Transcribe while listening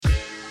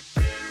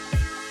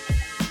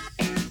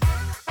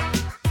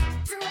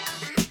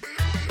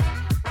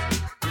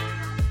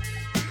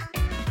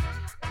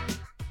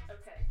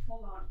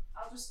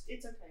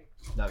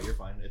No, you're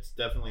fine. It's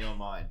definitely on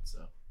mine.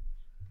 So.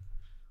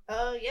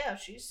 Yeah,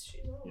 she's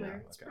on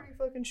there. It's okay. pretty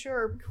fucking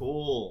sharp.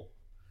 Cool.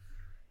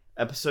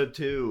 Episode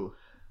 2.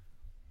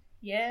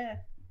 Yeah,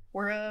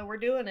 we're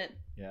doing it.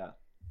 Yeah,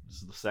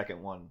 this is the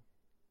second one.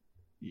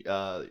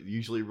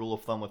 Usually, rule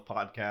of thumb with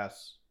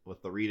podcasts,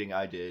 with the reading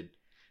I did,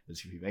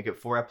 is if you make it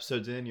 4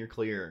 episodes in, you're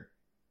clear.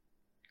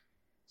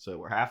 So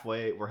we're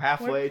halfway. We're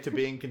halfway to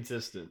being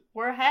consistent.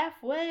 We're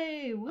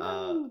halfway.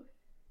 Woo!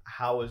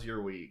 How was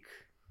your week?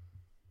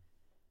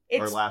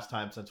 Or last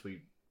time since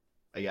we?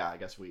 Yeah, I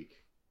guess week.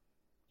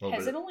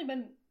 Has it only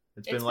been?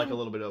 It's been like a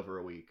little bit over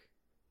a week.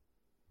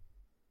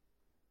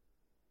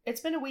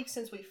 It's been a week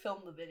since we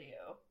filmed the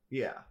video.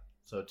 Yeah,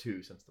 so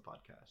 2 since the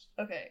podcast.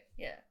 Okay,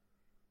 yeah.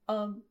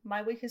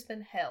 My week has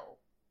been hell,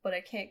 but I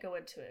can't go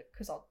into it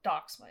because I'll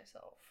dox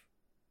myself.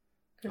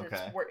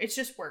 Because it's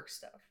just work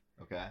stuff.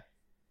 Okay.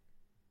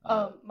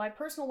 My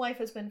personal life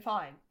has been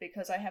fine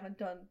because I haven't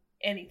done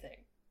anything.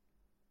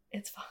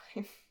 It's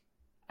fine.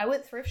 I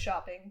went thrift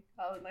shopping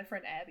with my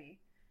friend Abby.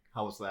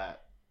 How was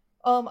that?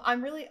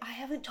 I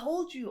haven't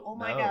told you. Oh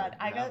my god.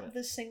 I got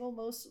the single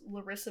most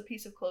Larissa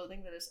piece of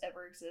clothing that has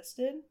ever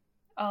existed.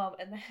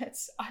 And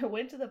I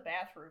went to the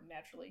bathroom,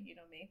 naturally, you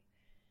know me.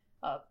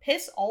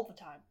 Piss all the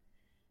time.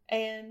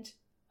 And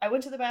I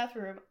went to the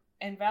bathroom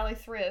and Valley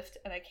Thrift,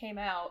 and I came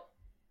out.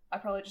 I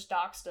probably just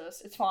doxed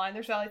us. It's fine.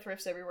 There's Valley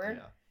Thrifts everywhere.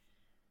 Yeah.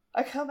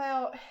 I come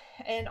out,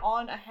 and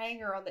on a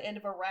hanger on the end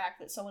of a rack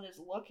that someone is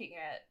looking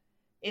at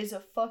is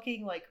a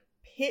fucking, like,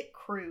 pit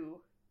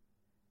crew,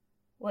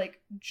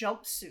 like,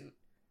 jumpsuit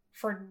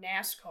for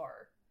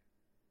NASCAR.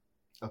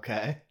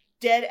 Okay.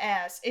 Dead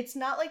ass. It's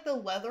not like the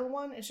leather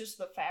one, it's just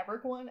the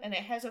fabric one, and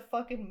it has a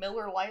fucking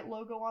Miller Lite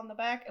logo on the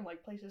back and,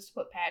 like, places to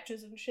put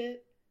patches and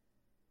shit.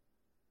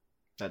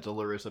 That's a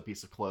Larissa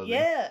piece of clothing.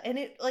 Yeah, and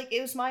it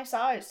was my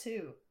size,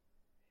 too.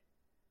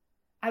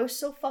 I was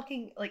so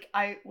fucking,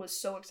 I was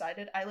so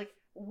excited. I,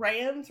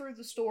 ran through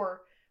the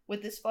store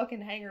with this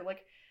fucking hanger,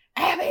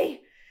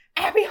 Abby,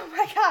 oh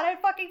my god, I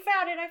fucking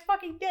found it, I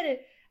fucking did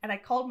it. And I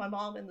called my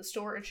mom in the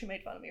store, and she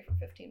made fun of me for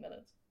 15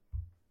 minutes.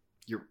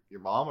 Your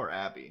mom or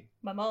Abby?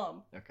 My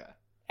mom. Okay.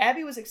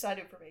 Abby was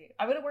excited for me.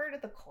 I'm gonna wear it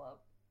at the club.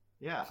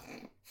 Yeah.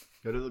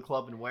 Go to the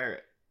club and wear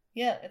it.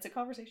 Yeah, it's a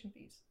conversation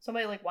piece.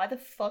 Somebody why the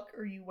fuck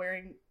are you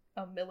wearing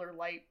a Miller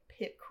Lite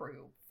pit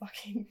crew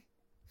fucking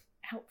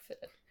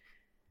outfit?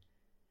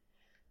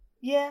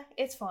 Yeah,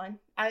 it's fine.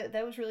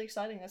 That was really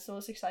exciting. That's the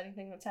most exciting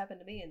thing that's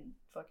happened to me in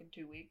fucking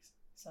 2 weeks.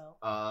 So.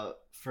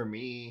 For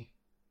me,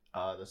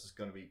 this is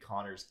gonna be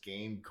Connor's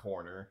game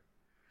corner.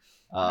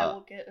 I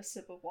will get a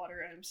sip of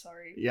water. I'm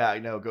sorry. Yeah, I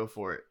know. Go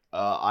for it.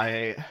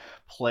 I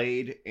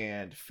played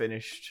and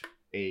finished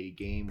a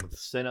game with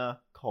Senna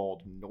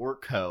called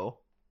Norco,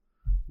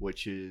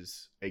 which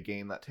is a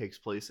game that takes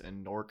place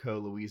in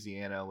Norco,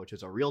 Louisiana, which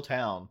is a real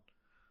town,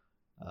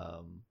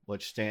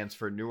 which stands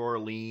for New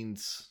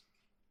Orleans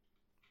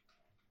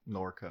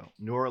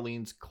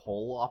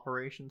Coal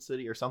Operation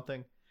City or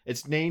something.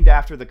 It's named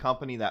after the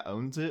company that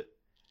owns it,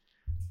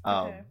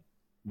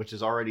 which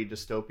is already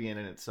dystopian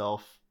in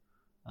itself.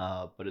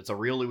 But it's a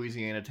real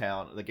Louisiana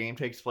town. The game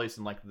takes place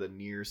in the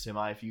near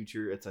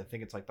semi-future. I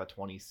think it's the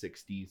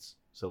 2060s.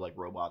 So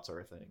robots are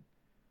a thing.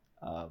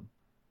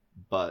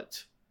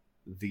 But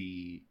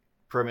the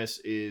premise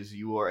is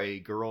you are a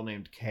girl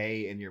named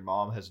Kay and your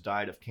mom has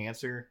died of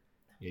cancer,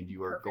 and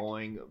you are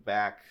going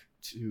back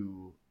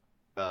to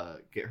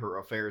get her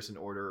affairs in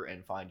order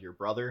and find your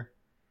brother.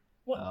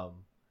 What?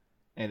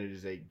 And it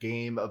is a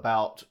game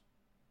about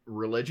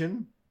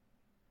religion,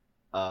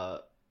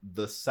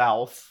 the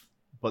South.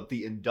 But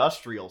the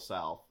industrial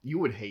South, you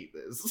would hate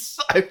this.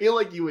 I feel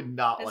like you would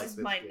not like this. This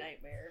is my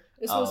nightmare.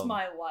 This was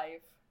my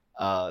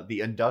life. The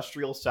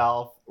industrial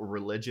South,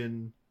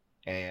 religion,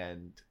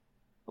 and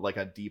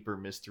a deeper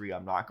mystery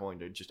I'm not going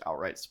to just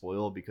outright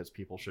spoil because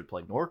people should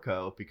play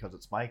Norco because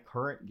it's my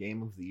current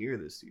game of the year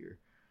this year.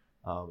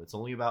 It's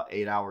only about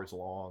 8 hours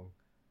long,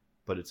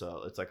 but it's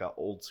like an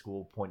old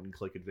school point and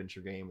click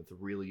adventure game with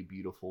really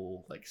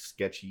beautiful,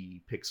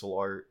 sketchy pixel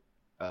art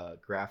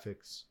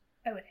graphics.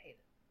 I would hate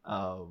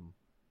it.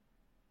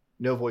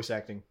 No voice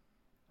acting.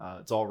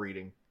 It's all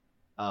reading.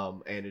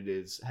 And it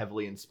is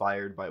heavily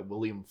inspired by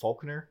William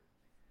Faulkner.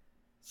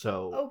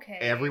 So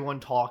everyone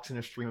talks in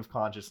a stream of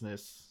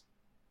consciousness.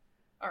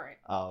 All right.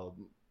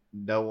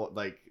 No,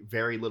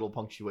 very little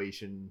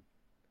punctuation.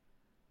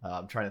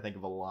 I'm trying to think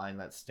of a line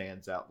that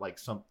stands out.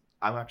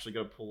 I'm actually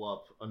going to pull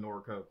up a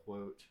Norco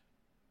quote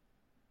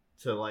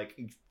to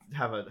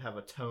have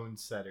a tone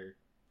setter.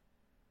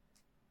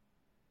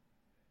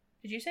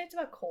 Did you say it's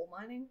about coal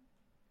mining?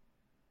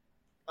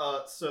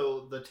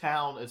 So the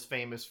town is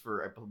famous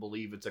for, I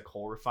believe it's a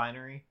coal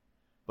refinery,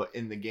 but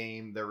in the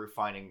game they're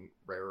refining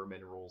rarer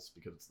minerals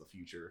because it's the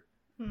future.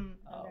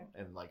 Okay.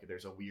 And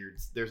there's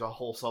a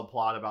whole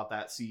subplot about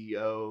that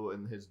CEO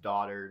and his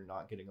daughter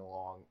not getting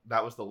along.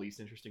 That was the least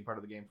interesting part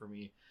of the game for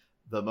me.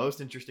 The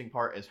most interesting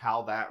part is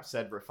how that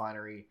said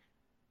refinery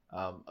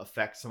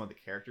affects some of the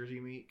characters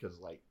you meet, because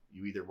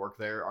you either work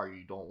there or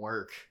you don't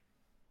work.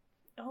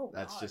 Oh,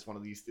 that's God. just one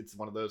of these. It's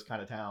one of those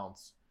kind of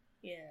towns.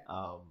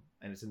 Yeah.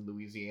 And it's in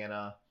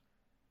Louisiana,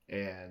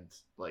 and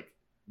like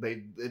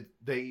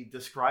they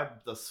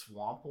describe the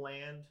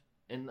swampland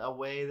in a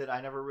way that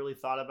I never really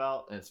thought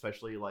about, and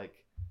especially like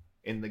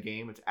in the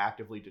game, it's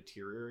actively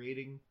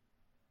deteriorating.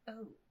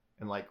 Oh.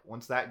 And like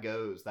once that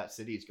goes, that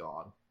city's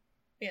gone.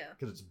 Yeah.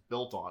 Because it's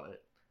built on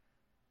it,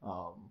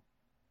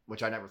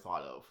 which I never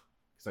thought of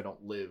because I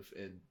don't live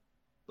in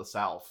the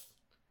South.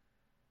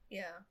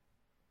 Yeah.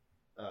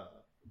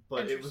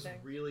 But it was a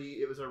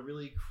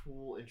really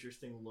cool,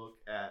 interesting look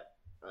at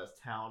a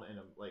town, and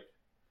like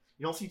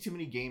you don't see too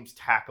many games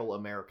tackle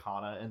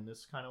Americana in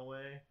this kind of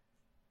way.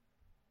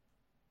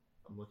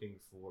 I'm looking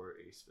for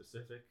a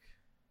specific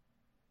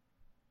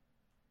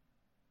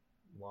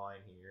line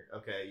here.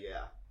 Okay,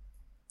 yeah.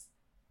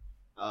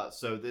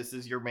 So this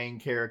is your main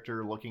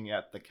character looking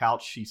at the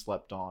couch she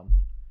slept on.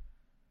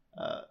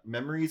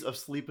 Memories of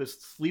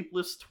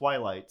sleepless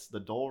twilights, the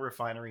dull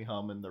refinery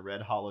hum in the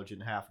red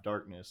halogen half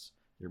darkness.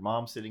 Your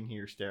mom sitting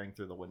here staring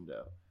through the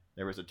window.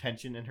 There was a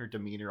tension in her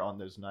demeanor on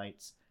those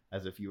nights,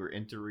 as if you were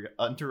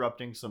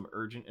interrupting some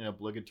urgent and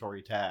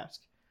obligatory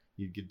task.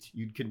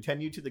 You'd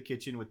continue to the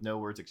kitchen with no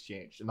words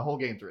exchanged, and the whole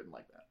game's written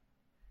like that.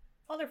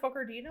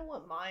 Motherfucker, do you know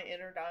what my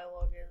inner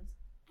dialogue is?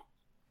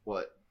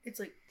 What? It's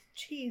like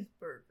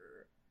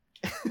cheeseburger,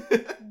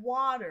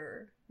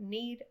 water,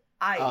 need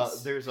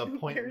ice. There's a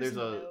point.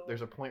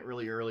 there's a point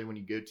really early when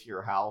you go to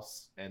your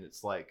house, and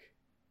it's like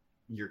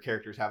your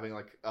character's having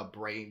like a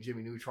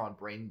Jimmy Neutron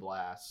brain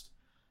blast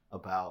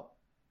about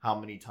how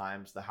many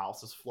times the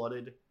house is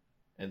flooded,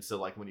 and so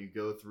like when you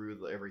go through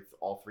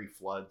all 3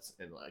 floods,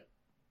 and like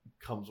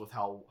comes with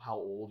how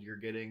old you're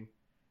getting,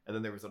 and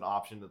then there was an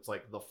option that's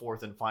like the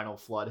 4th and final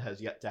flood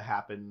has yet to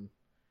happen.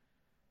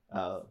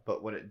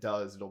 But when it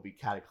does, it'll be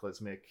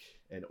cataclysmic,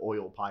 and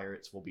oil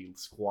pirates will be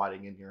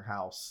squatting in your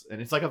house,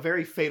 and it's like a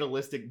very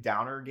fatalistic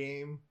downer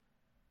game,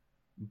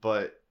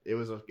 but it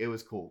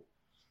was cool.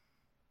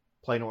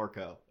 Play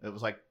Norco. It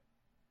was like,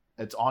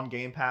 it's on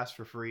Game Pass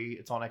for free.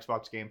 It's on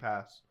Xbox Game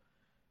Pass,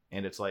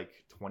 and it's like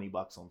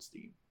 $20 on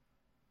Steam.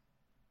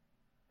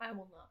 I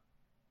will not.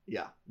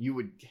 Yeah, you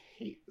would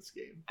hate this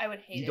game. I would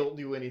hate it. You don't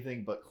do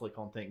anything but click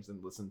on things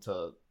and listen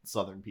to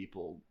Southern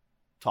people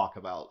talk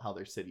about how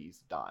their city's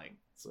dying.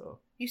 So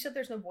you said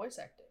there's no voice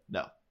acting.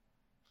 No.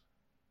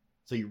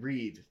 So you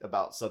read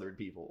about Southern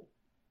people.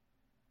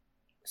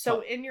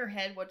 So in your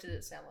head, what did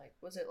it sound like?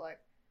 Was it like?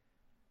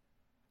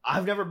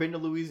 I've never been to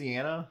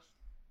Louisiana,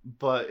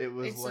 but it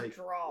was it's like a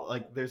draw.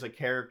 Like there's a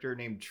character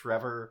named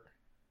Trevor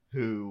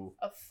who.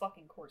 Of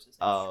fucking course, his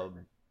name's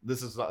Trevor.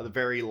 This is a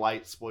very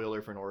light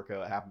spoiler for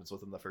Norco. It happens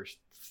within the first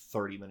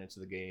 30 minutes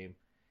of the game.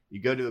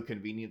 You go to a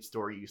convenience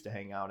store you used to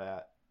hang out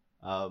at,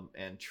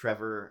 and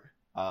Trevor,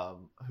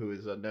 who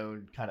is a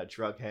known kind of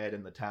drug head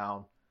in the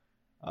town,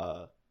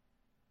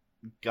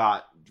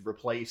 got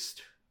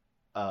replaced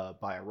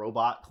by a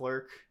robot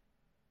clerk,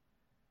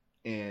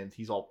 and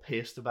he's all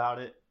pissed about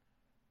it.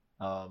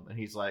 And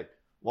he's like,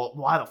 well,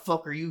 why the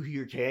fuck are you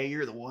here, Kay?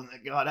 You're the one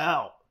that got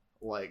out.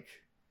 Like,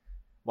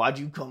 why'd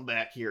you come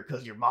back here?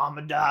 Because your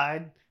mama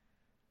died?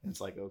 And it's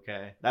like,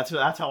 okay. That's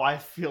how I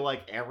feel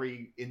like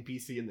every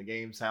NPC in the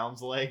game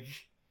sounds like.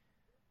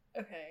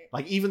 Okay.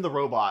 Like, even the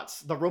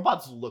robots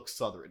look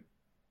Southern.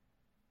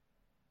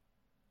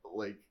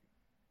 Like.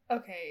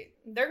 Okay,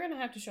 they're gonna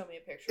have to show me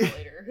a picture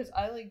later, because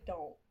I, like,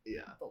 don't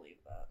believe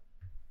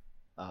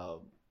that.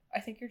 I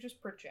think you're just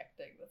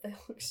projecting that they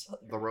look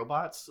Southern. The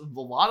robots? A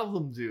lot of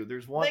them do.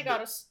 There's one. They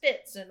got a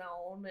Stetson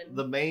on. And...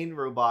 The main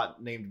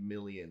robot named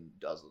Million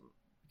doesn't,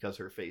 because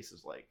her face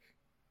is, like,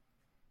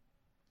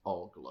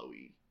 all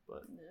glowy.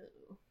 But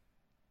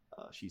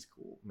no. She's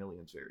cool.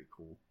 Million's very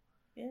cool.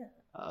 Yeah.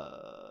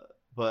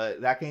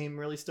 But that game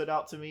really stood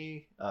out to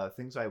me.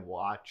 Things I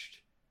watched.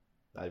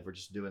 We're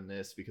just doing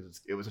this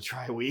because it was a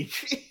try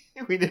week.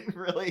 We didn't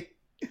really.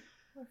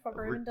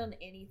 Motherfucker, I haven't done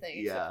anything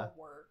except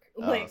for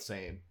work.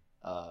 Same.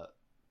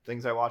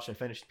 Things I watched. I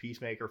finished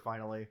Peacemaker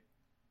finally.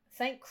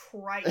 Thank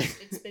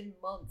Christ, it's been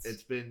months.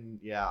 It's been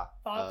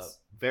Thoughts?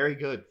 Very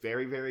good,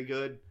 very very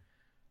good.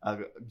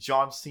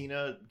 John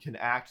Cena can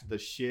act the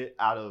shit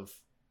out of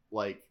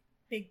like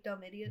big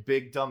dumb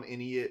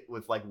idiot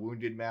with like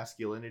wounded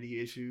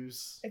masculinity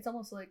issues. It's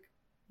almost like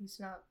he's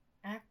not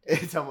acting.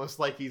 It's almost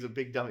like he's a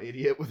big dumb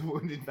idiot with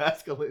wounded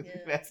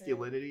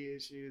masculinity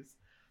issues.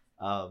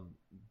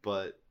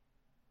 But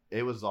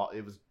it was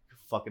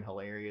fucking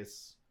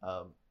hilarious.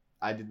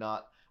 I did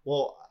not.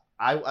 Well,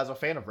 as a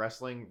fan of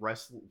wrestling,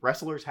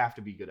 wrestlers have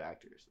to be good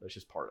actors. That's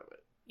just part of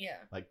it. Yeah.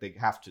 Like they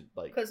have to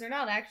because they're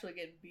not actually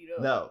getting beat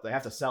up. No, they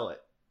have to sell it.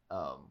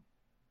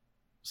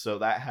 So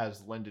that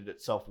has lended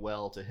itself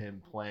well to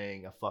him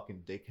playing a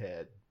fucking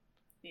dickhead.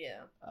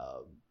 Yeah.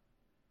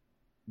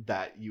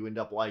 That you end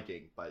up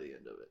liking by the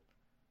end of it.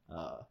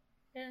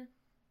 Yeah.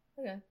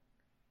 Okay.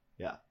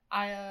 Yeah.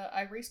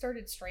 I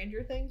restarted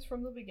Stranger Things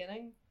from the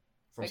beginning.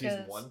 From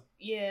season 1?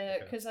 Yeah,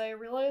 because I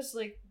realized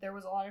like there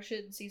was a lot of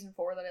shit in season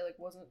 4 that I like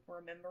wasn't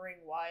remembering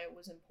why it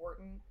was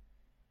important.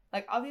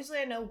 Like obviously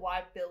I know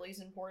why Billy's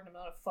important. I'm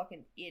not a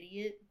fucking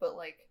idiot, but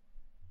like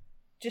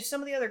just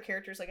some of the other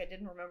characters like I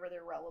didn't remember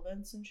their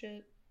relevance and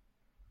shit.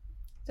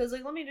 So I was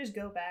like, let me just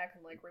go back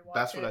and like rewatch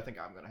That's what I think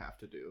I'm gonna have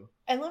to do.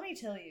 And let me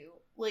tell you,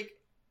 like,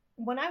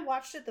 when I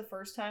watched it the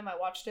first time, I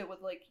watched it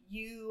with like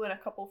you and a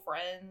couple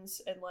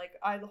friends, and like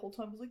I the whole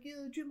time was like,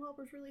 yeah, Jim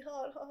Hopper's really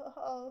hot, ha ha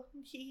ha,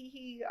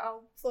 he,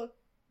 I'll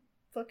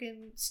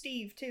fucking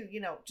Steve too, you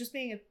know, just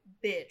being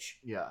a bitch.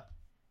 Yeah.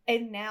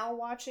 And now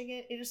watching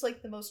it, it is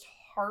like the most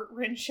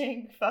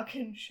heart-wrenching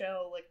fucking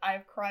show. Like,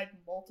 I've cried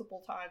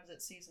multiple times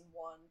at season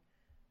 1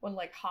 when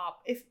like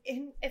Hop. If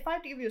I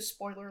have to give you a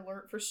spoiler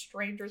alert for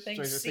Stranger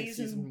Things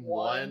season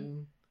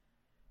 1,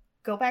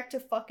 go back to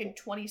fucking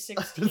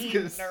 2016,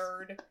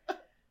 nerd.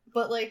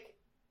 But like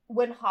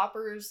when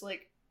Hopper's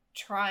like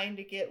trying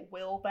to get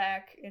Will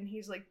back and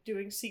he's like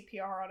doing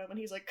CPR on him and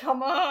he's like,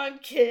 come on,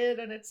 kid,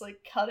 and it's like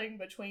cutting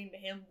between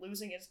him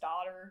losing his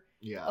daughter,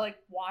 like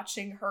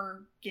watching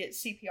her get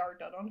CPR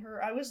done on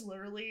her. I was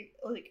literally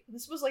like,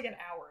 this was like an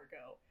hour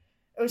ago,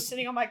 I was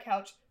sitting on my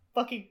couch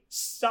fucking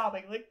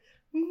sobbing like,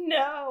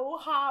 no,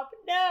 Hop,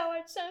 no,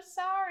 I'm so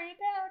sorry,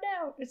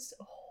 no, it's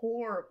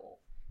horrible.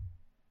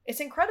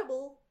 It's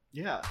incredible,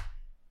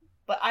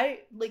 but I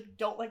like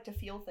don't like to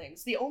feel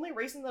things. The only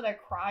reason that I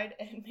cried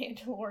in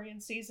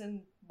Mandalorian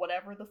season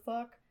whatever the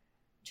fuck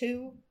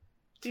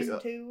season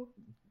 2,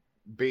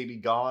 Baby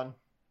Gone.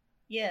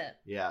 Yeah,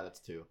 that's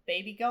 2.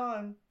 Baby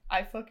Gone.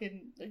 I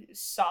fucking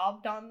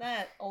sobbed on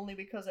that only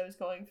because I was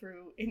going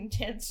through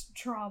intense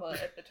trauma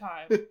at the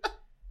time.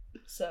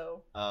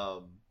 So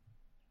how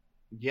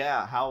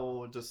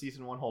does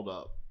season 1 hold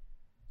up?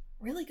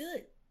 Really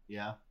good.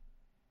 Yeah.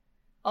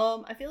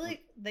 I feel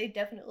like they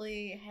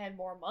definitely had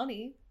more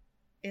money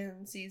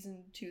in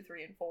season 2,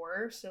 3, and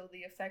 4, so the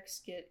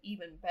effects get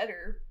even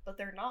better, but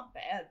they're not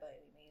bad by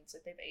any means.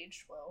 Like, they've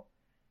aged well.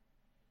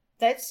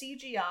 That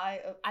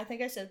CGI of, I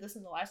think I said this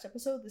in the last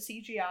episode, the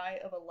CGI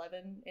of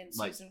 11 in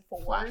like season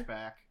 4.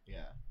 Flashback,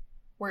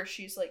 where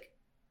she's like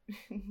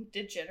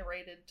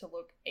degenerated to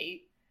look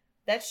 8.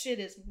 That shit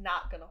is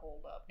not gonna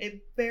hold up.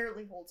 It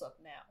barely holds up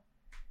now.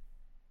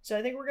 So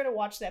I think we're gonna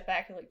watch that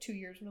back in like 2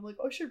 years when I'm like,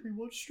 I should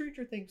rewatch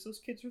Stranger Things. Those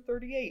kids are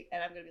 38,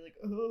 and I'm gonna be like,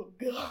 oh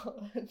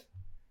god.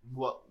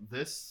 Well,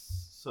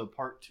 so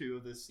part 2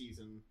 of this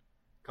season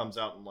comes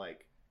out in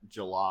like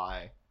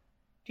July.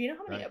 Do you know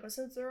how many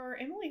episodes there are?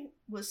 Emily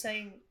was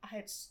saying I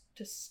had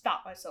to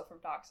stop myself from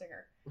doxing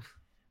her.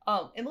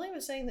 Emily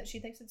was saying that she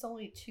thinks it's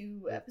only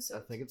 2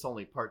 episodes. I think it's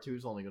only part 2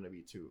 is only going to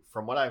be 2.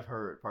 From what I've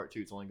heard, part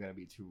 2 is only going to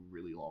be 2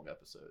 really long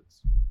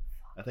episodes.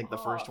 I think the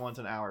first one's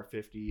an hour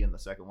 50, and the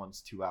second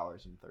one's 2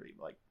 hours and 30,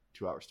 like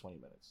 2 hours 20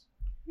 minutes.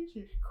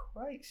 Jesus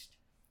Christ!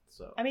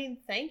 So I mean,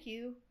 thank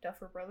you,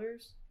 Duffer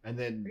Brothers. And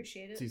then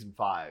appreciate it. Season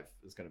 5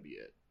 is going to be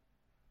it.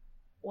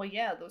 Well,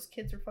 yeah, those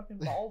kids are fucking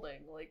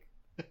balding, like.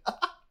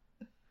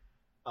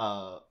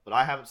 But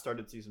I haven't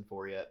started season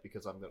 4 yet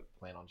because I'm gonna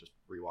plan on just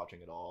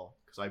rewatching it all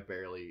because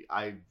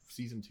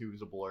season 2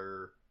 is a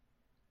blur.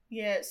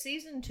 Yeah,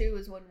 season 2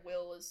 is when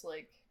Will is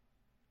like,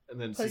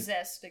 and then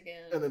possessed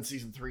again. And then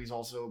season 3 is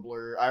also a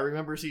blur. I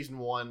remember season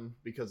 1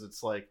 because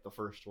it's like the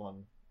first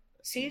one.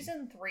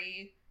 Season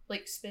 3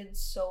 like spends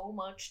so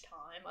much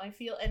time, I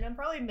feel, and I'm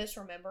probably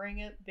misremembering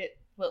it,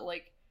 but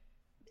like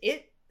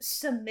it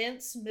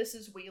cements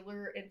Mrs.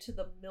 Wheeler into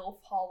the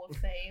MILF Hall of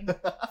Fame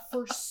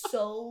for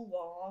so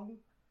long.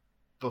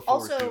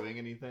 Before doing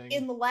anything.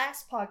 In the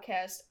last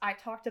podcast, I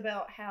talked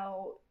about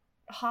how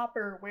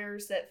Hopper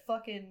wears that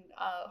fucking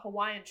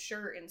Hawaiian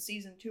shirt in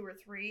season 2 or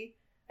 3.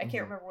 I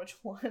can't remember which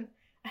one.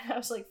 And I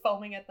was like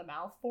foaming at the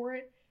mouth for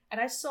it.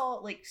 And I saw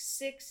like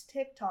 6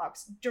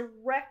 TikToks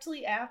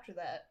directly after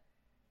that,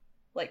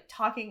 like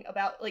talking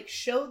about, like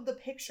showed the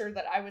picture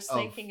that I was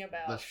thinking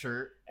about. The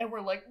shirt. And we're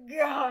like,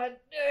 God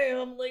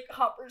damn, like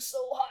Hopper's so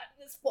hot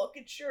in this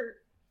fucking shirt.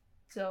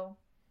 So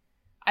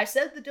I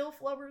said the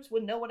DILF lovers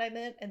would know what I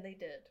meant, and they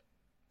did.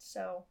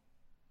 So,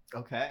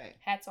 okay.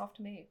 Hats off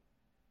to me.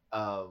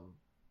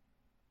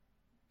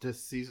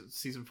 This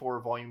season 4,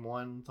 volume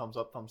 1, thumbs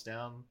up, thumbs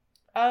down?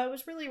 It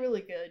was really,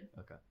 really good.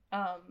 Okay.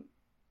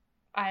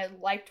 I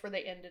liked where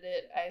they ended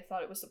it. I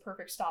thought it was the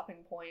perfect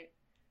stopping point.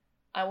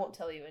 I won't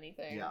tell you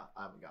anything. Yeah,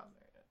 I haven't gotten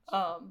there yet.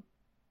 So.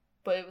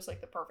 But it was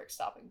like the perfect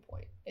stopping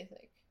point, I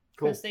think.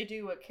 Cool. Because they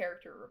do a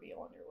character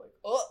reveal, and you're like,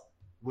 oh.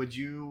 Would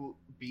you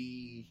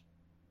be...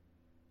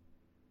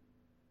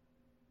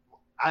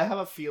 I have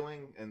a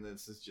feeling, and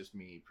this is just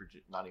me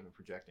not even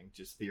projecting,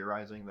 just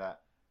theorizing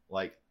that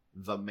like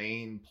the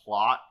main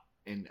plot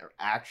and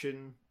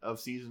action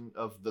of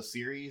the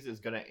series is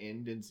going to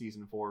end in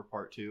season 4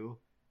 part 2,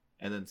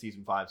 and then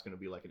season 5 is going to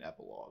be like an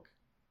epilogue.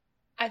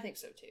 I think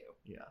so too.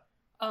 Yeah.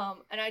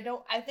 And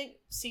I think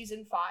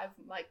season 5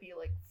 might be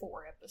like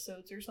 4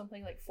 episodes or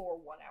something, like 4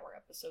 1-hour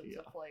episodes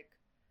of like,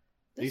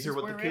 these are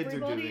what the kids are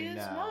doing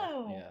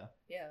now.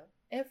 Yeah.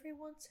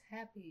 Everyone's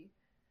happy.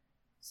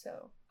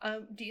 So,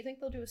 do you think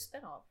they'll do a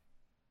spinoff?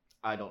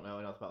 I don't know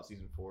enough about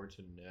season 4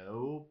 to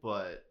know,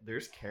 but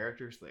there's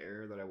characters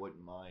there that I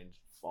wouldn't mind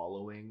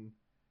following.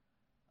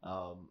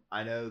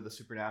 I know the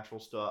supernatural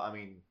stuff, I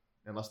mean,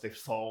 unless they've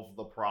solved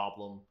the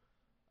problem,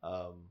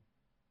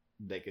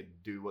 they could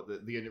do what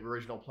the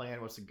original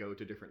plan was to go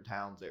to different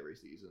towns every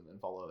season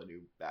and follow a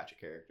new batch of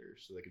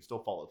characters, so they could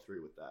still follow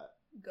through with that.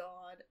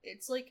 God,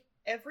 it's like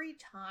every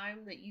time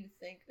that you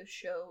think a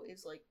show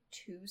is like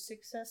too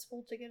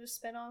successful to get a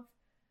spinoff,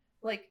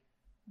 like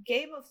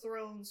Game of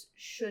Thrones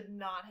should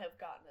not have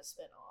gotten a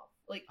spinoff.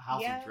 Like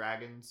House of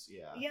Dragons,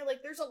 yeah,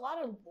 like there's a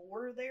lot of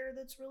lore there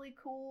that's really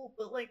cool,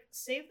 but like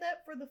save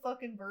that for the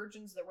fucking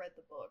virgins that read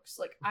the books.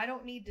 Like I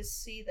don't need to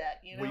see that.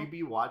 You know? Will you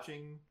be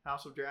watching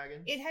House of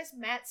Dragons? It has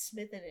Matt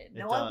Smith in it.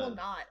 No, I will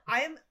not.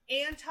 I am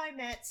anti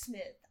Matt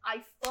Smith.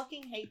 I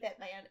fucking hate that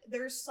man.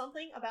 There's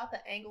something about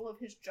the angle of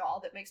his jaw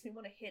that makes me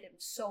want to hit him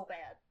so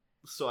bad.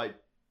 So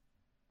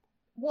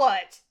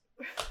What?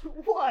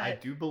 What? I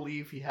do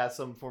believe he has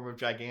some form of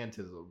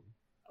gigantism.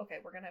 Okay,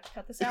 we're gonna have to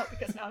cut this out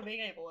because now I'm being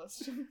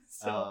ableist.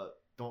 So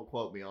don't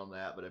quote me on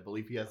that, but I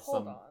believe he has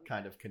some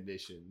kind of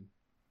condition.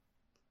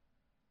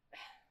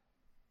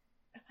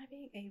 Am I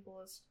being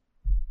ableist?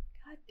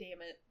 God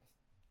damn it.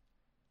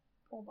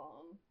 Hold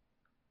on.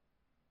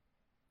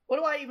 What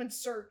do I even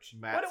search?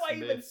 Matt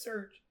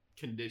Smith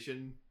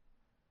condition?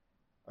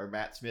 Or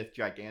Matt Smith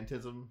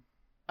gigantism?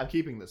 I'm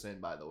keeping this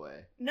in, by the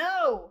way.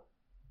 No!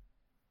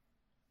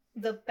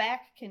 The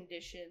back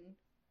condition.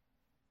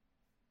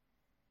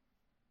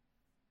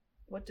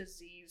 What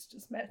disease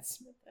does Matt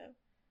Smith have?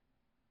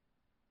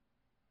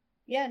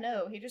 Yeah,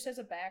 no, he just has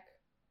a back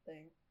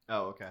thing.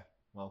 Oh, okay.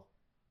 Well.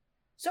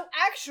 So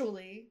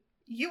actually,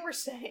 you were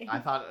saying... I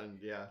thought,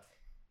 yeah.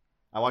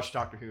 I watched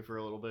Doctor Who for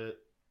a little bit.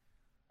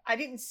 I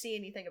didn't see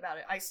anything about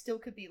it. I still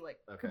could be like,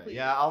 okay. Completely...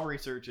 Yeah, I'll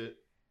research it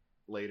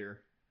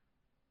later.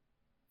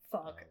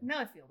 Fuck. Now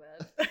I feel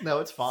bad. No,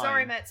 it's fine.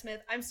 Sorry, Matt Smith.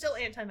 I'm still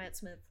anti-Matt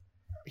Smith.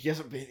 He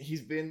hasn't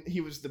been,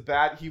 he was the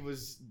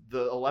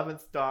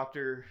 11th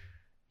Doctor.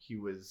 He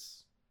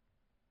was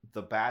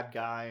the bad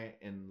guy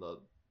in the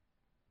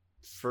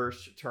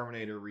first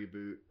Terminator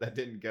reboot that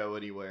didn't go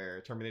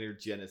anywhere, Terminator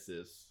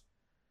Genesis.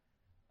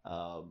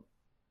 And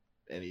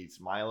he's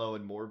Milo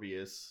and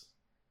Morbius.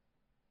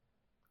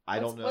 I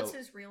don't know. What's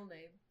his real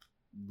name?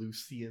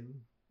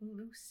 Lucian.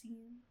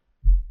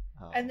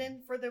 And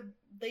then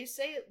they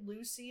say it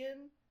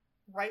Lucian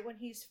right when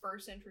he's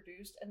first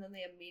introduced, and then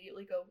they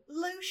immediately go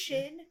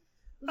Lucian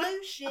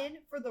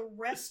for the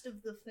rest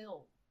of the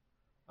film.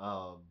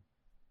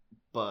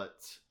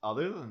 But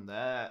other than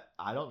that,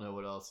 I don't know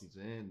what else he's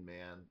in,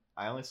 man.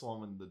 I only saw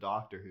him in the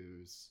Doctor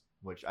Who's,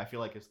 which I feel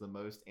like is the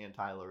most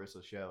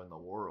anti-Larissa show in the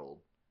world.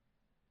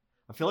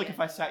 I feel like if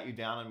I sat you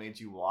down and made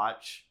you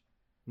watch,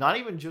 not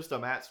even just a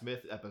Matt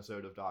Smith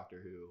episode of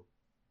Doctor Who,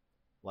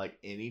 like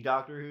any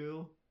Doctor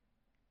Who.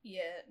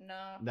 Yeah,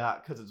 nah.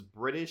 Not because it's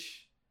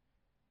British.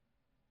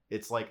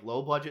 It's like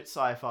low budget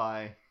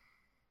sci-fi.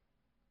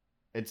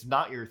 It's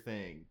not your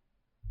thing.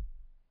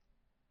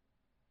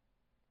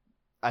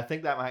 I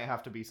think that might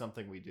have to be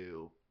something we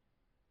do,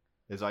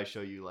 is I show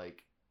you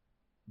like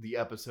the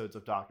episodes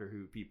of Doctor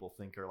Who people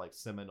think are like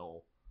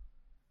seminal,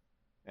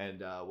 and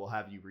we'll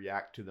have you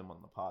react to them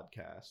on the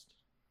podcast.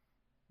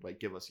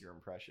 Like, give us your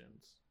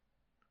impressions.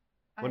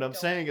 What I'm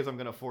saying is I'm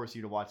going to force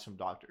you to watch some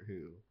Doctor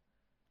Who.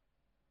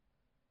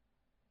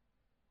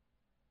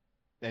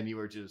 And you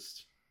were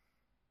just...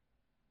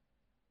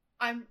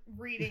 I'm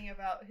reading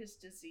about his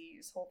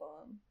disease. Hold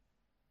on.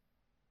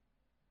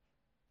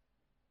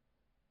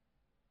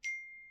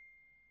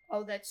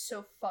 Oh, that's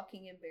so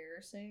fucking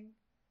embarrassing.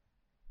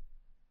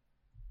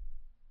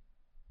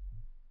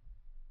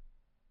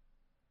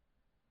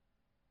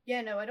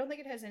 Yeah, no, I don't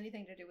think it has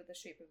anything to do with the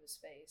shape of his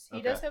face.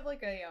 He does have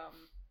like a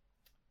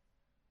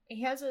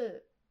he has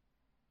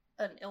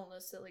an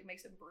illness that like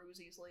makes him bruise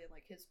easily, and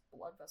like his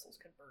blood vessels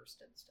can burst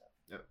and stuff.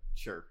 Yep,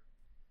 sure.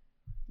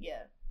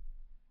 Yeah.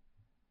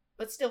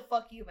 But still,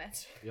 fuck you,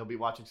 Matt. You'll be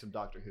watching some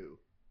Doctor Who.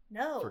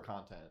 No. For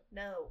content.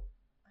 No.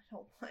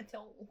 I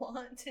don't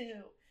want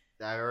to.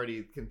 I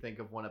already can think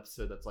of one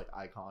episode that's like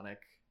iconic.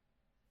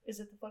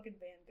 Is it the fucking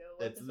Van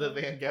Gogh episode? It's the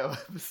Van Gogh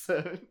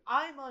episode.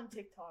 I'm on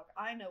TikTok.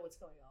 I know what's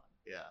going on.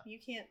 Yeah. You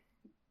can't...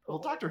 Well,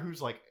 Doctor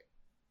Who's like...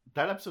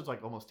 That episode's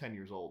like almost 10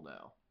 years old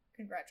now.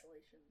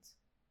 Congratulations.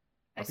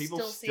 Are people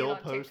still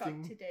posting?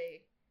 TikTok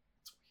today.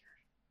 It's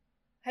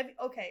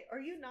weird. Are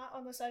you not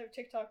on the side of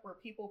TikTok where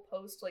people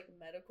post like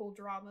medical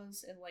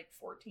dramas in like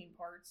 14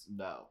 parts?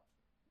 No.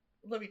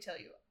 Let me tell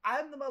you,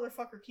 I'm the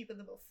motherfucker keeping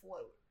them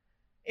afloat.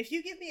 If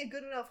you give me a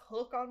good enough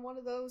hook on one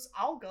of those,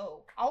 I'll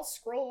go. I'll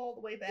scroll all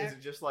the way back. Is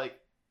it just like,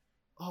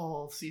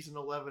 oh, season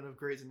 11 of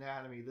Grey's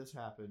Anatomy, this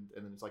happened,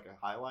 and then it's like a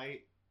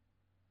highlight?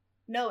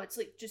 No, it's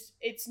like just,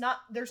 it's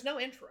not, there's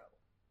no intro.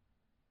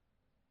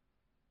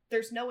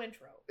 There's no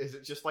intro. Is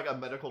it just like a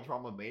medical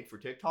drama made for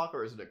TikTok,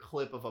 or is it a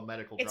clip of a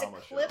medical drama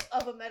show? It's a clip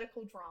of a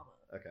medical drama.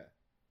 Okay.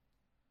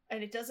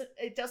 And it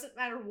doesn't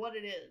matter what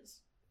it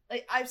is.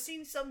 Like, I've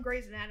seen some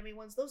Grey's Anatomy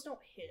ones, those don't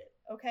hit,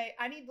 okay?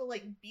 I need the,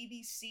 like,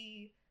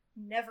 BBC,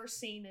 never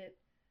seen it.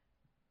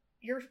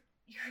 You're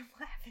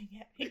laughing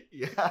at me.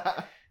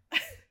 Yeah.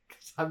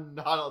 Because I'm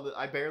not on the...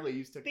 I barely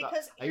use TikTok.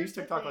 Because I use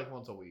TikTok like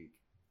once a week.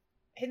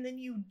 And then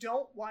you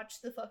don't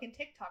watch the fucking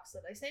TikToks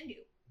that I send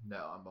you.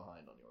 No, I'm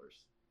behind on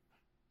yours.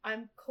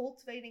 I'm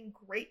cultivating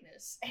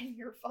greatness, and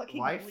you're fucking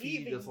My leaving.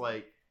 feed is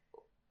like,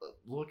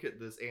 look at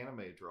this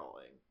anime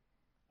drawing.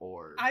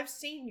 Or I've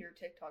seen your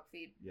TikTok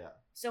feed. Yeah.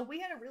 So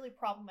we had a really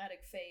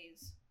problematic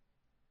phase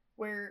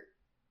where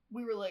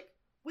we were like,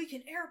 we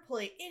can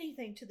airplay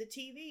anything to the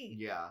TV.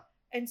 Yeah.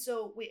 And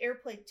so we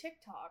airplayed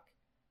TikTok,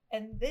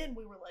 and then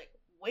we were like,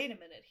 wait a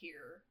minute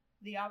here.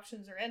 The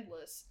options are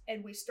endless.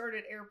 And we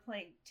started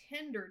airplaying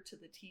Tinder to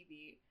the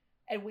TV,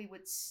 and we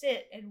would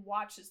sit and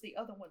watch as the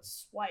other one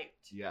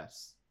swiped.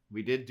 Yes.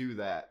 We did do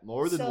that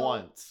more than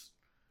once.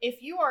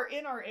 If you are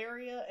in our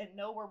area and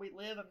know where we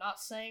live, I'm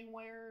not saying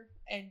where,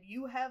 and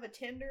you have a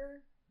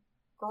Tinder,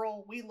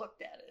 girl, we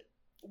looked at it.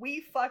 We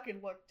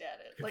fucking looked at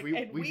it. Like,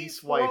 we be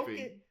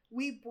swiping.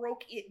 We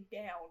broke it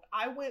down.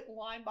 I went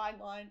line by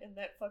line in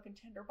that fucking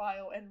Tinder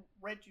bio and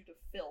read you to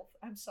filth.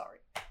 I'm sorry.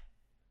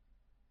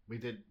 We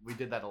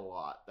did that a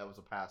lot. That was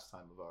a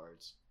pastime of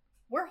ours.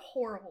 We're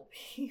horrible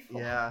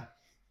people. Yeah.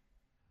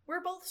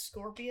 We're both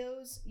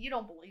Scorpios. You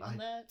don't believe in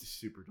that? I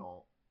super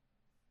don't.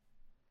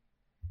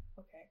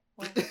 Okay.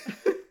 Well,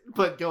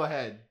 but go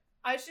ahead.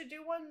 I should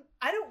do one.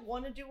 I don't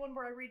want to do one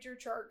where I read your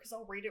chart because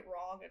I'll read it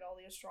wrong and all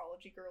the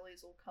astrology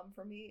girlies will come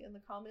for me in the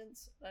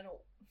comments.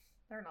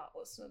 They're not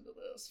listening to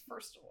this,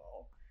 first of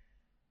all.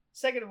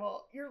 Second of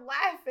all, you're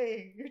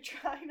laughing. You're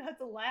trying not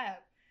to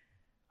laugh.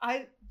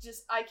 I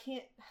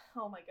can't.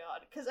 Oh my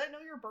god. Because I know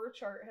your birth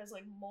chart has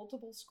like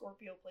multiple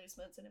Scorpio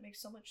placements and it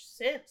makes so much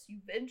sense.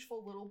 You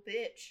vengeful little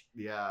bitch.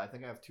 Yeah, I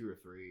think I have 2 or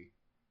 3.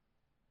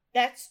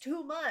 That's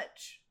too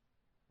much.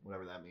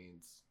 Whatever that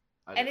means.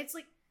 And it's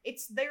like,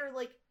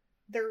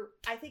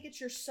 I think it's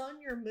your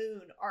sun, your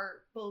moon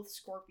are both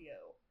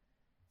Scorpio.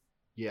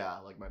 Yeah,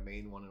 like my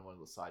main one and one of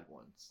the side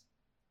ones.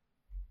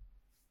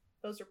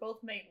 Those are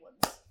both main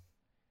ones.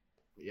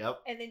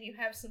 Yep. And then you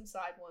have some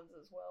side ones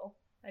as well,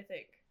 I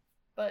think.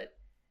 But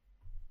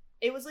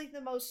it was like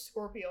the most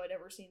Scorpio I'd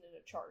ever seen in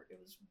a chart. It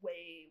was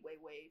way, way,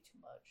 way too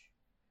much.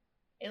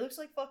 It looks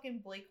like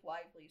fucking Blake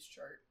Lively's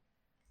chart.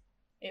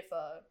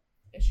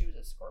 If she was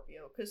a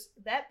Scorpio. Because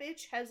that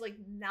bitch has like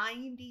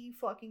 90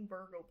 fucking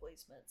Virgo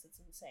placements. It's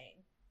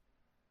insane.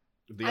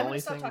 I'm going to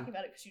stop talking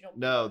about it because you don't...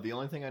 No, the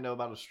only thing I know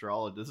about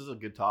astrology... This is a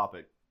good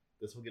topic.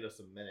 This will get us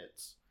some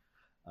minutes.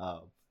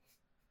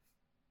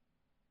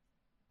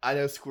 I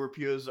know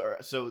Scorpios are...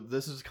 So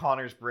this is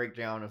Connor's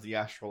breakdown of the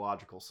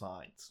astrological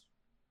signs.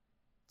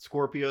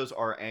 Scorpios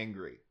are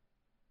angry.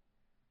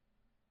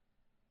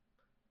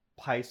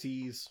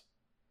 Pisces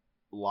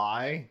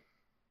lie.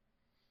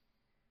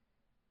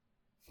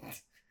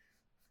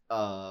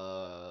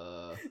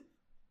 And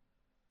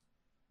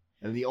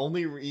the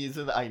only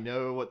reason I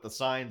know what the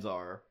signs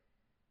are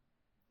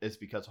is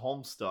because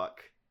Homestuck.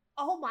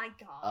 Oh my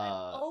god.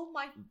 Oh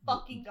my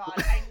fucking god.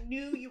 I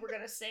knew you were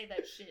gonna say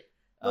that shit.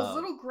 Those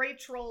little gray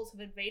trolls have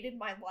invaded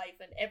my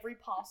life in every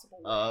possible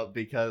way.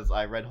 Because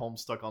I read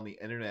Homestuck on the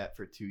internet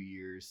for 2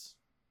 years.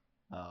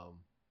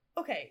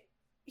 Okay,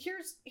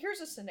 here's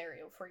a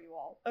scenario for you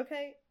all,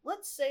 okay?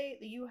 Let's say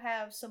that you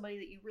have somebody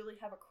that you really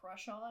have a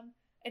crush on,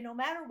 and no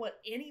matter what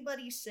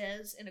anybody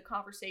says in a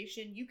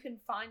conversation, you can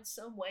find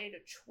some way to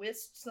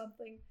twist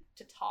something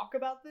to talk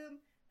about them.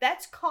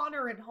 That's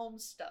Connor and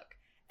Homestuck.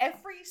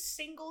 Every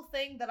single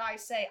thing that I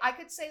say, I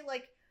could say,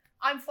 like,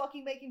 I'm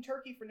fucking making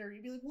turkey for dinner.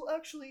 You'd be like, well,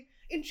 actually,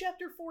 in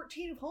chapter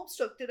 14 of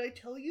Homestuck, did I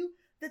tell you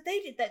that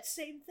they did that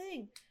same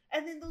thing?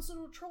 And then those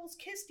little trolls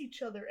kissed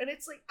each other. And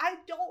it's like, I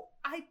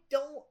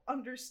don't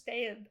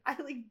understand. I,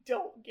 like,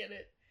 don't get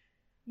it.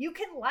 You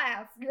can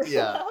laugh. You're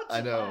allowed to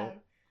I know.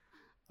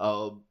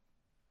 laugh.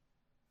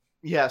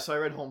 Yeah, so I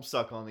read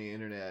Homestuck on the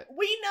internet.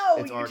 We know!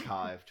 It's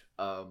archived.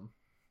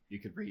 You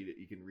can read it.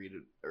 You can read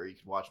it, or you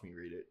can watch me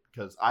read it.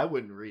 Because I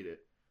wouldn't read it.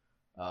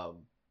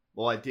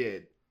 Well, I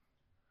did.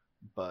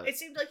 But it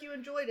seemed like you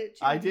enjoyed it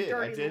too. I did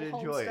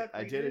enjoy it.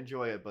 I did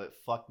enjoy it, but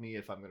fuck me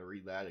if I'm going to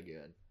read that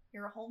again.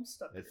 You're a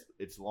Homestucker.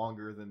 It's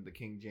longer than the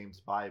King James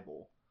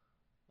Bible.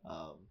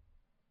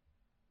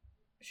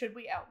 Should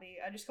we out me?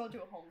 I just called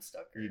you a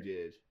Homestucker. You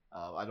did.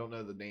 I don't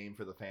know the name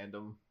for the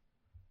fandom.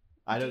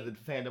 I know the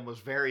fandom was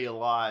very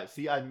alive.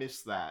 See, I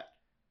missed that.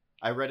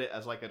 I read it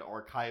as like an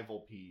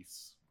archival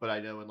piece, but I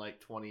know in like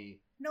 20...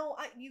 No,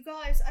 you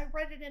guys, I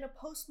read it in a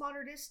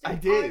postmodernistic... I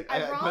did,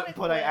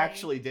 but I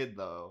actually did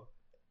though.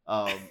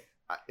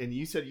 And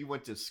you said you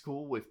went to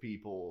school with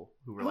people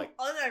who were like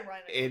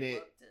in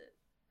it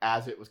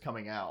as it was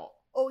coming out.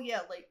 Oh yeah,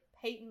 like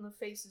Peyton the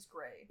face is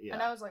gray,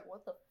 and I was like,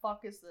 "What the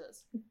fuck is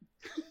this?"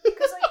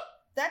 Because like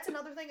that's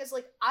another thing is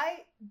like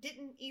I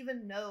didn't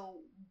even know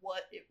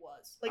what it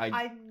was. Like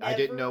I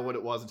didn't know what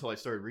it was until I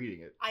started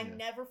reading it. I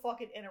never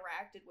fucking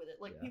interacted with it.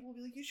 Like people would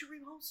be like, "You should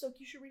read Homestuck.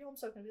 You should read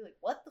Homestuck," and I'd be like,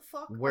 "What the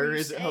fuck? Where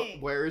is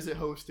it? Where is it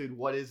hosted?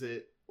 What is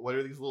it? What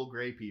are these little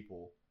gray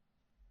people?"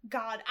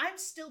 God, I'm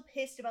still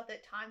pissed about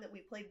that time that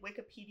we played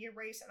Wikipedia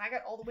Race and I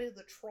got all the way to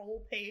the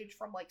troll page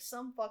from like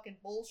some fucking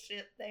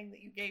bullshit thing that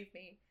you gave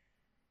me.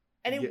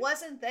 And it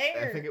wasn't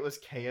there. I think it was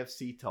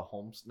KFC to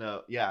Homestuck.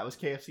 No, yeah, it was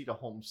KFC to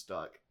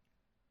Homestuck.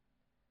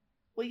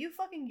 Well, you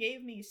fucking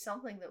gave me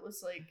something that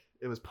was like...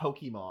 It was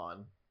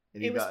Pokemon.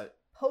 And it was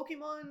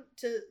Pokemon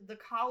to the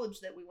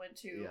college that we went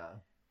to. Yeah.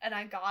 And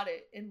I got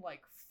it in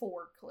like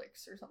 4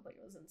 clicks or something.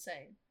 It was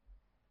insane.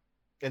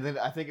 And then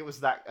I think it was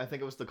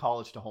the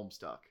college to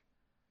Homestuck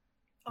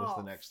was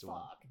the next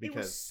one. Because it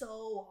was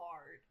so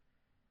hard.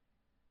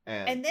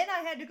 And then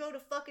I had to go to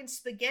fucking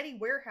Spaghetti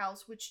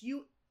Warehouse, which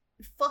you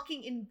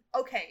fucking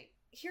okay,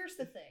 here's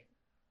the thing.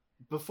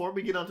 Before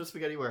we get onto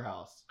Spaghetti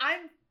Warehouse,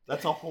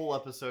 that's a whole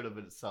episode of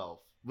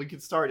itself. We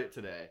can start it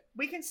today.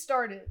 We can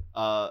start it.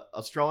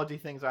 Astrology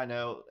things I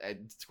know.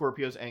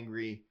 Scorpio's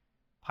angry.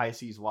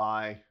 Pisces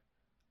why.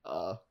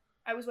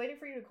 I was waiting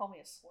for you to call me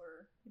a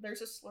slur.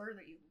 There's a slur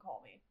that you can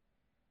call me.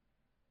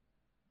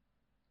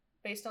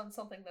 Based on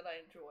something that I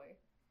enjoy.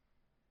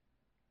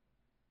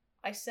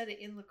 I said it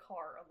in the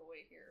car on the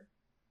way here.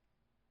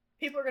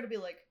 People are going to be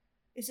like,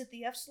 is it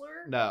the F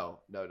slur? No.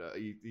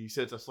 You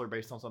said it's a slur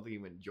based on something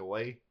you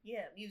enjoy?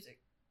 Yeah, music.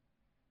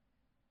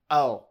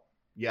 Oh,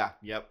 yeah,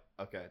 yep,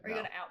 okay. Are you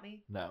going to out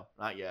me? No,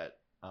 not yet.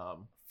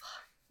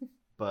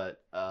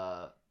 But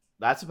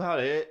that's about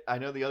it. I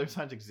know the other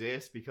signs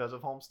exist because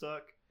of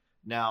Homestuck.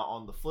 Now,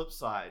 on the flip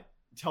side,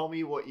 tell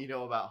me what you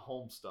know about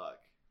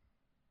Homestuck.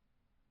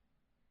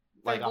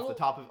 Like off the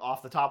top of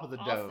the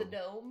dome. Off the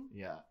dome?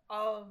 Yeah.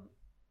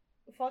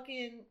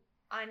 Fucking,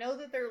 I know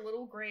that they're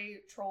little gray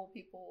troll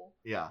people.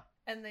 Yeah.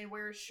 And they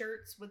wear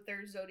shirts with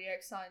their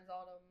zodiac signs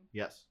on them.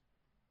 Yes.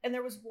 And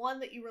there was one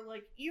that you were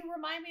like, you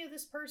remind me of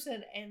this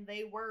person, and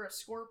they were a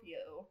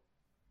Scorpio.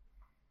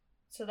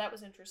 So that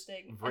was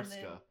interesting. Vriska. And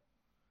then,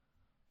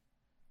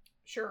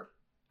 sure.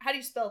 How do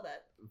you spell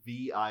that?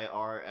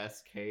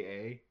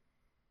 Virska.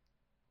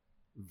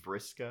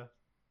 Vriska.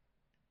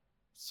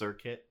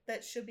 Circuit.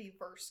 That should be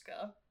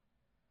Verska.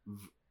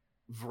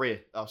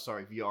 Oh,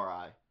 sorry,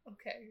 VRI.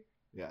 Okay.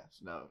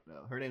 Yes, no.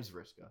 Her name's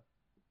Vriska.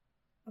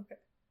 Okay.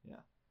 Yeah.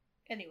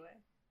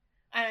 Anyway.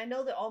 And I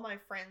know that all my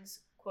friends,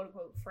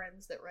 quote-unquote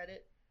friends that read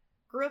it,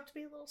 grew up to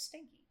be a little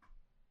stinky.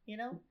 You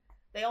know?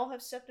 They all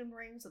have septum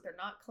rings that they're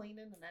not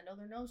cleaning, and I know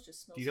their nose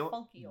just smells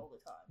funky all the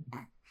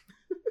time.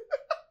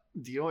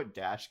 Do you know what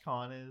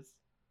DashCon is?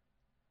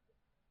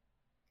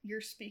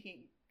 You're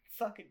speaking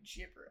fucking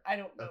gibber. I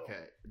don't know.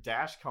 Okay.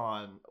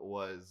 DashCon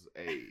was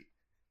a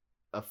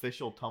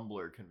official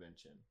Tumblr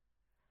convention.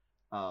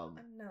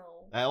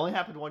 No. That only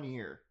happened 1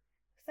 year.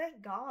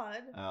 Thank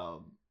God.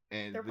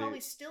 And they're probably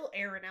still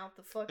airing out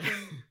the fucking.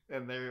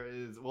 And there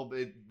is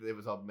it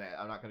was a mess.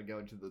 I'm not going to go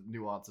into the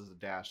nuances of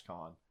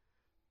DashCon,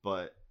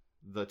 but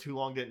the Too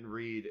Long Didn't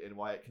Read and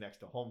why it connects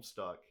to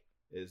Homestuck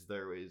is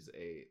there was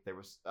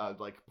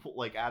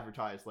like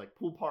advertised like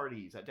pool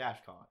parties at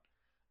DashCon.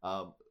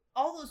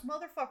 All those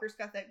motherfuckers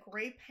got that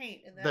gray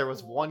paint in that. There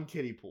was one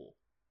kiddie pool.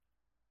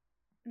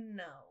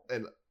 No.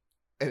 And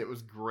it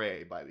was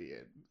gray by the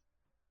end.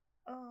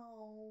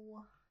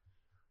 Oh.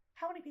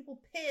 How many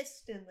people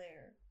pissed in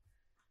there?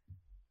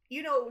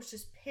 You know, it was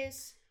just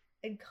piss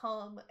and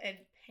cum and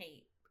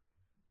paint.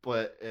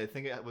 But I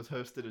think it was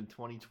hosted in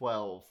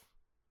 2012.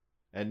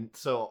 And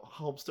so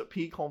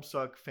peak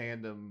Homestuck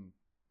fandom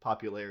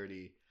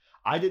popularity.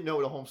 I didn't know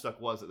what a Homestuck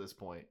was at this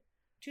point.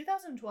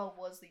 2012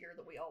 was the year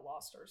that we all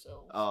lost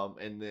ourselves.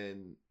 And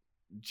then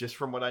just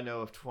from what I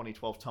know of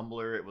 2012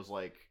 Tumblr, it was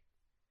like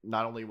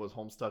not only was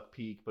Homestuck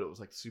peak, but it was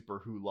like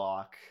Super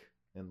Hulock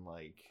and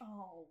like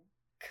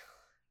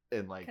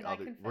and like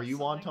other. Were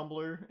you on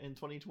Tumblr in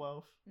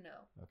 2012? No.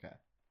 Okay.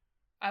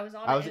 I was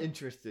on. I was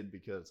interested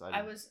because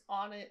I was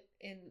on it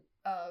in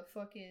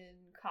fucking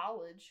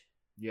college.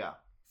 Yeah.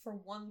 For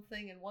one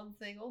thing and one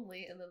thing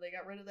only, and then they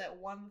got rid of that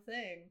one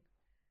thing,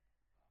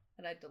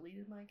 and I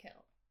deleted my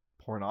account.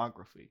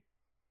 Pornography.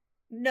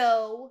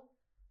 No.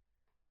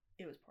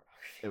 It was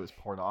pornography. It was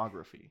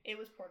pornography. It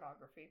was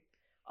pornography.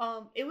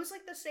 It was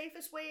like the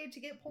safest way to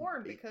get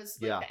porn because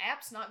the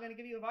app's not going to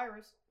give you a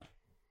virus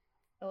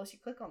unless you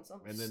click on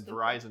something. And then stupid.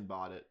 Verizon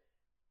bought it.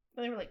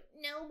 And they were like,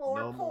 no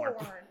more porn.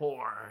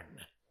 Porn.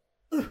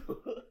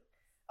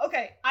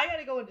 Okay, I got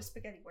to go into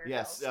Spaghetti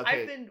Warehouse. Yes,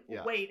 okay. I've been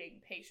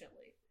waiting patiently.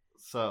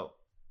 So,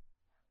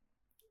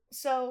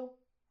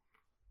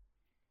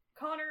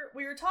 Connor,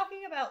 we were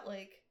talking about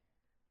like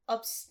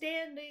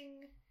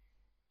upstanding,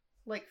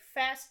 like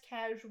fast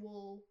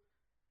casual,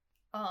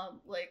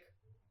 like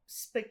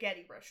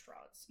spaghetti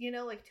restaurants, you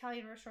know, like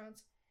Italian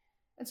restaurants.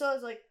 And so I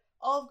was like,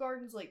 Olive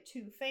Garden's like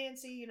too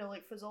fancy, you know,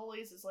 like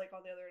Fazoli's is like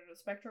on the other end of the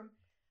spectrum.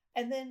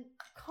 And then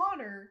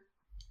Connor,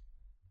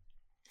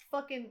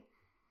 fucking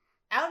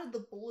out of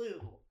the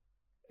blue,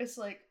 it's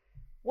like,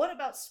 what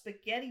about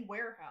Spaghetti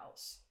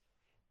Warehouse?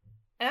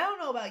 And I don't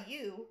know about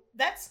you,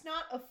 that's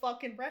not a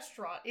fucking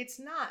restaurant. It's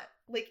not.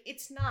 Like,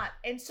 it's not.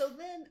 And so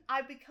then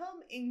I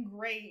become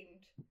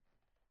ingrained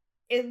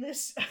in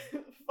this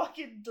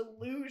fucking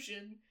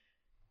delusion,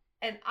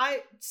 and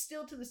I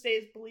still to this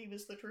day believe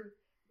is the truth,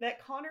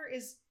 that Connor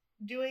is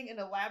doing an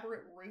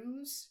elaborate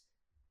ruse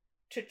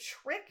to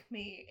trick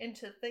me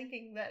into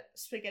thinking that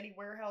Spaghetti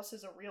Warehouse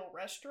is a real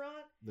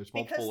restaurant. There's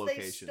multiple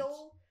locations.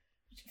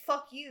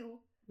 Fuck you.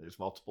 There's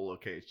multiple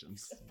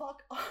locations.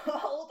 Fuck.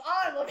 Hold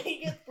on. Let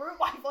me get through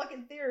my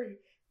fucking theory.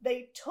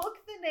 They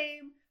took the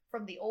name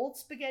from the old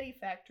spaghetti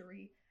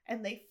factory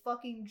and they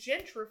fucking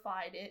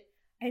gentrified it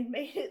and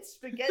made it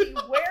Spaghetti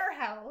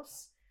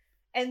Warehouse.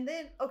 And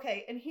then,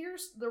 okay, and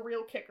here's the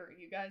real kicker,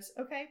 you guys,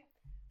 okay?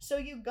 So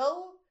you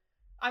go,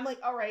 I'm like,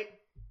 all right,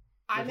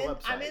 I'm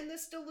in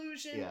this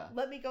delusion. Yeah.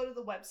 Let me go to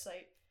the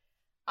website.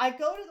 I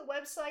go to the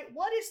website.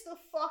 What is the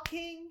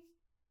fucking,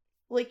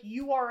 like,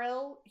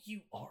 URL?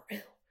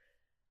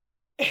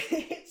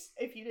 It's,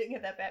 if you didn't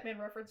get that Batman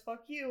reference,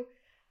 fuck you.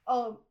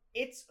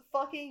 It's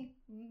fucking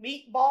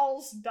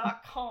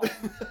meatballs.com.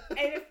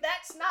 And if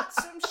that's not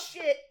some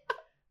shit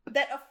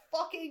that a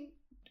fucking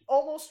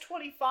almost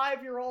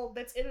 25-year-old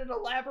that's in an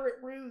elaborate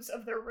ruse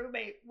of their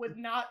roommate would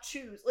not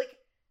choose. Like,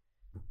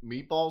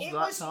 meatballs.com. It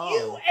was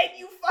you, and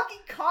you fucking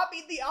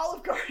copied the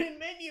Olive Garden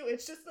menu.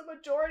 It's just the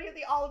majority of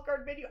the Olive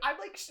Garden menu. I'm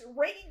like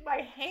wringing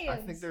my hands. I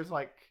think there's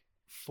like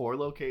 4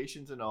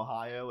 locations in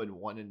Ohio and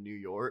 1 in New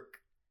York.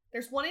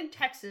 There's 1 in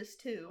Texas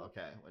too.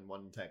 Okay, and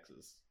 1 in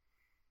Texas.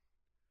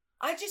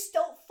 I just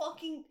don't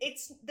fucking.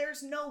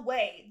 There's no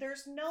way.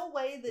 There's no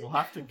way that we'll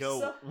have to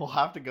go. We'll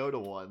have to go to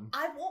one.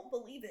 I won't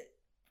believe it.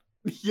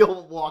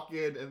 You'll walk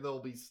in and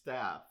they'll be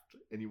staffed,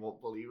 and you won't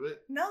believe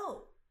it.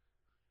 No.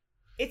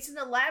 It's an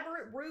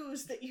elaborate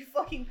ruse that you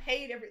fucking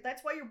paid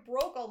that's why you're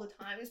broke all the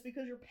time, is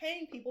because you're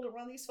paying people to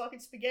run these fucking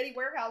spaghetti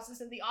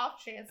warehouses in the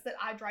off chance that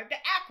I drive to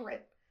Akron.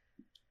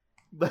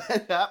 But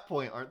at that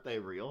point, aren't they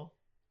real?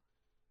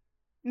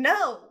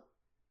 No.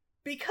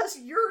 Because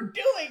you're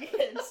doing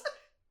it.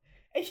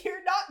 And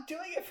you're not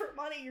doing it for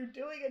money, you're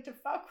doing it to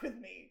fuck with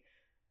me.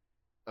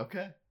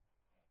 Okay.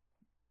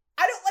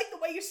 I don't like the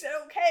way you said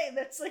okay.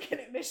 That's like an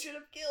admission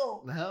of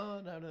guilt.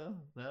 No.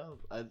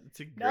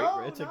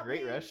 It's a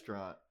great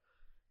restaurant.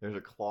 There's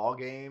a claw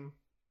game.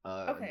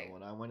 Okay. The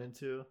one I went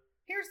into.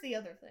 Here's the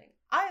other thing.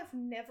 I have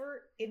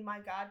never in my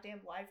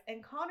goddamn life,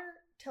 and Connor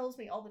tells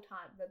me all the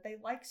time that they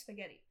like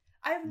spaghetti.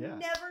 I have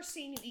never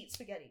seen you eat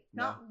spaghetti.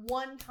 Not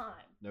one time.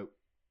 Nope.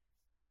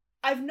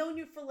 I've known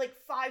you for like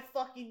 5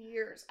 fucking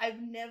years.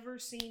 I've never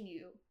seen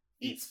you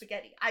eat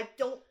spaghetti.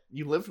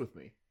 You lived with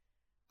me.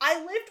 I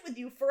lived with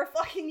you for a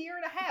fucking year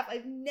and a half.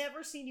 I've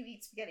never seen you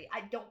eat spaghetti.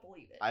 I don't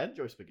believe it. I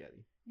enjoy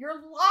spaghetti. You're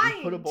lying.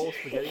 You put a bowl of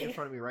spaghetti in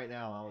front of me right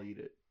now, I'll eat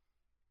it.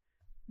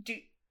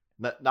 Dude.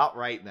 Not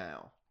right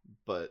now,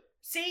 but...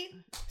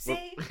 See?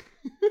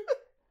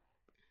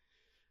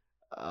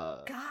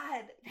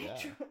 God. Yeah.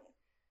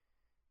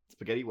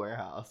 Spaghetti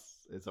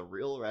Warehouse is a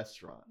real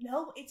restaurant.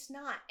 No, it's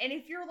not. And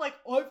if you're like,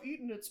 I've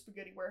eaten at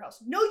Spaghetti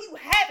Warehouse. No, you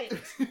haven't.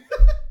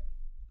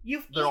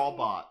 They're all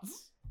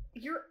bots.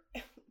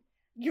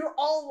 You're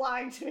all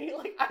lying to me.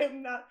 Like, I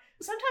am not.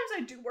 Sometimes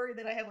I do worry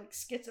that I have like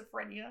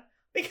schizophrenia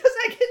because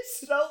I get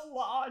so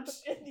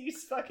lodged in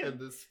these fucking. And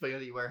this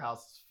Spaghetti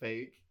Warehouse is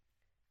fake.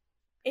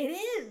 It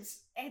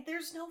is, and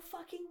there's no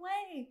fucking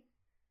way.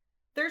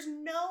 There's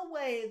no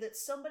way that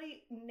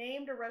somebody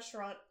named a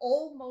restaurant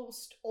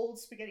almost Old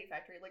Spaghetti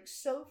Factory, like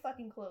so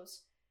fucking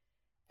close,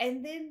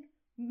 and then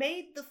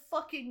made the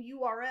fucking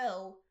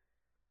URL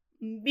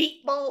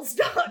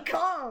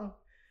meatballs.com.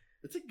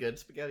 It's a good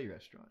spaghetti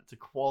restaurant. It's a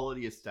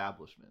quality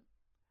establishment.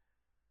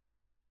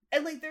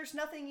 And like, there's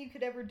nothing you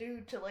could ever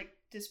do to like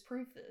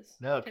disprove this.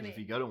 No, because if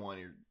you go to one,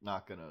 you're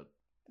not gonna.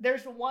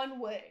 There's one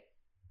way.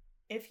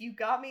 If you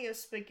got me a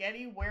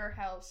Spaghetti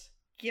Warehouse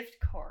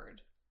gift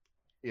card.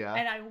 Yeah.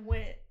 And I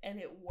went and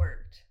it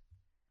worked.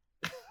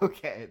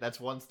 Okay, that's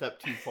one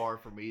step too far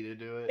for me to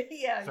do it.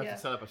 Yeah, so I have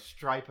to set up a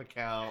Stripe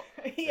account.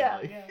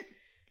 Yeah.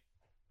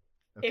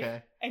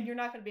 Okay. And you're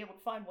not going to be able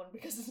to find one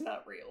because it's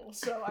not real,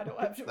 so I don't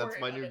have to worry That's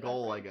my new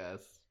goal, I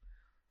guess.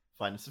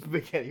 Find a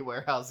Spaghetti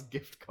Warehouse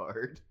gift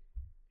card.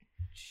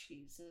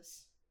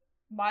 Jesus.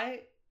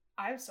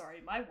 I'm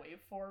sorry, my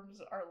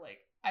waveforms are like,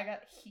 I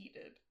got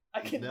heated. I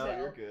can tell. No,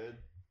 you're good.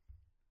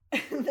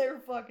 They're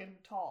fucking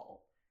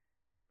tall.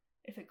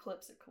 If it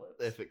clips, it clips.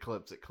 If it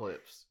clips, it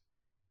clips.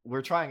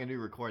 We're trying a new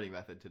recording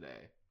method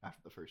today after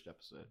the first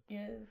episode.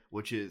 Yeah.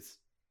 Which is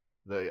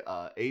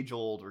the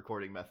age-old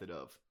recording method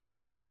of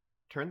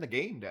turn the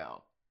game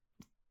down.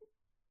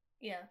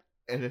 Yeah.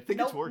 And I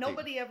think it's working.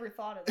 Nobody ever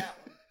thought of that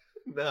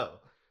one. No.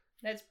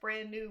 That's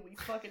brand new. We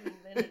fucking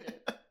invented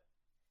it.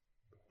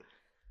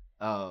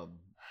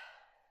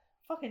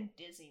 Fucking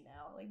dizzy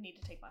now. Like,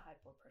 need to take my high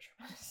blood pressure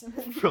medicine.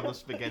 From the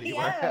Spaghetti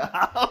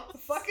Warehouse.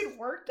 Fucking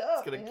worked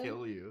up. It's gonna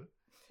kill you.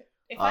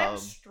 If I have a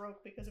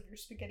stroke because of your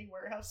Spaghetti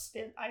Warehouse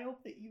stint, I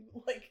hope that you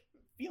like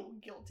feel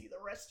guilty the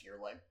rest of your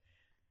life.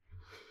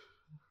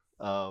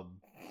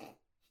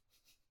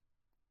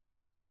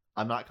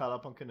 I'm not caught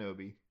up on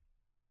Kenobi.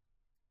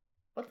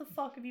 What the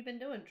fuck have you been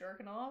doing?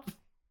 Jerking off?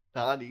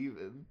 Not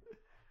even.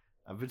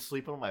 I've been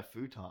sleeping on my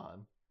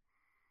futon.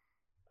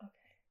 Okay.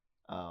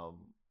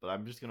 But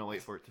I'm just gonna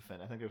wait for it to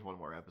finish. I think there's one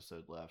more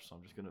episode left, so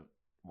I'm just gonna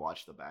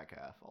watch the back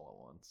half all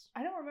at once.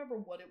 I don't remember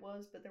what it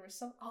was, but there was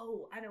some.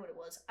 Oh, I know what it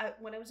was.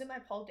 When I was in my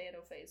Paul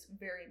Dano phase,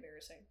 very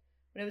embarrassing.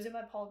 When I was in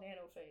my Paul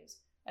Dano phase,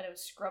 and I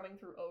was scrubbing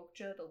through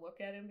Okja to look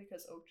at him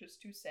because Okja's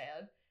too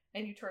sad,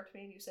 and you turned to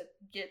me and you said,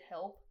 "Get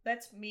help."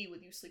 That's me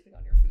with you sleeping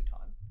on your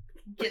futon.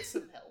 Get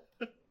some help.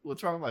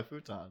 What's wrong with my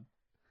futon?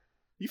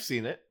 You've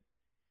seen it.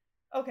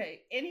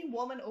 Okay, any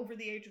woman over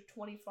the age of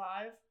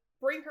 25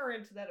 bring her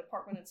into that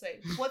apartment and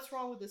say, "What's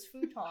wrong with this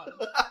futon?"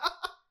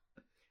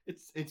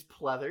 It's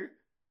pleather.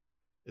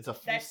 It's a.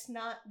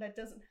 That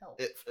doesn't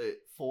help. It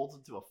folds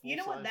into a full. You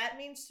know what that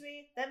means to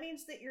me? That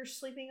means that you're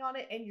sleeping on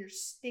it and you're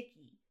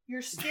sticky.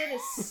 Your skin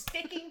is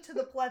sticking to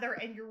the pleather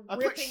and you're ripping it off.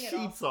 I put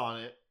sheets on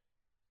it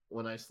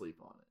when I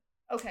sleep on it.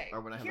 Okay,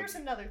 here's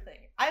another thing.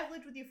 I've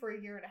lived with you for a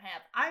year and a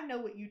half. I know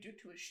what you do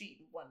to a sheet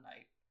in one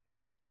night.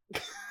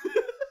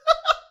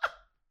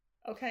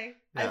 Okay?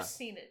 Yeah. I've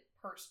seen it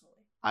personally.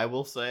 I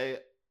will say,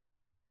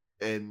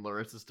 in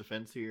Larissa's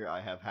defense here,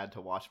 I have had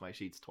to wash my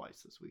sheets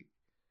twice this week.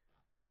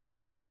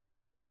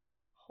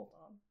 Hold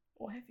on.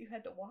 Why have you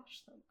had to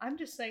wash them? I'm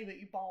just saying that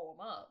you ball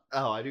them up.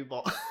 Oh, I do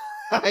ball.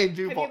 I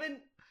do have ball. You been...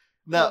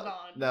 No, Hold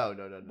on.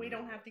 No. We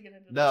don't have to get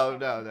into this. No.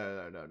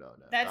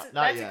 That's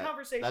a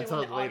conversation. That's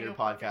a later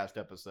podcast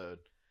episode.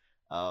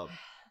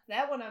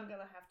 That one I'm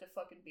gonna have to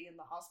fucking be in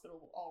the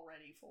hospital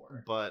already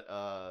for.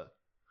 But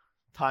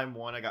time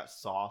one, I got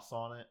sauce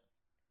on it,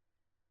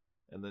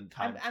 and then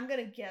I'm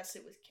gonna guess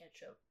it was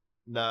ketchup.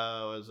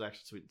 No, it was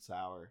actually sweet and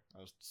sour. I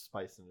was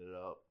spicing it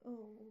up.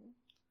 Oh,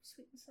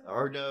 sweet and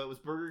sour. Or no, it was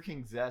Burger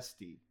King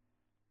Zesty.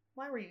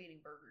 Why were you eating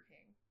Burger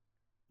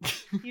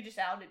King? You just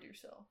outed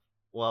yourself.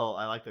 Well,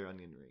 I like their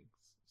onion rings,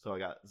 so I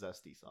got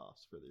zesty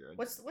sauce for their onion.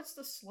 What's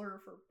the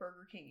slur for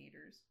Burger King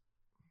eaters?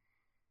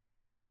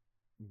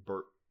 I don't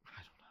know.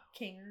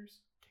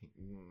 Kingers.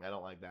 I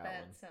don't like that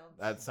one.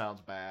 That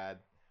sounds bad.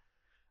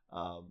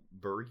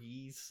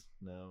 Burgies?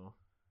 No.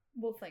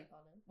 We'll think on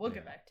it. We'll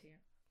get back to you.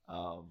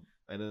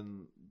 And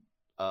then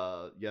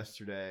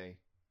yesterday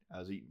I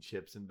was eating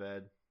chips in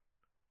bed,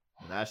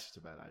 and that's just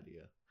a bad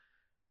idea.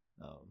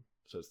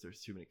 So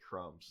there's too many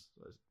crumbs,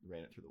 so I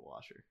ran it through the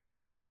washer.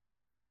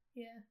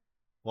 Yeah.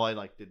 Well,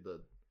 I did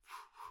the.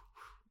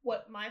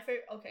 What my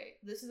favorite? Okay,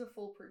 this is a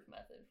foolproof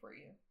method for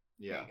you.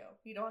 Yeah. There you go.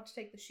 You don't have to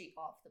take the sheet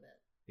off the bed.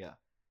 Yeah.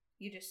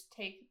 You just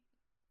take.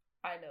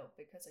 I know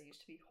because I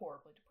used to be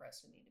horribly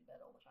depressed and eat in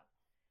bed all the time.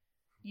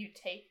 You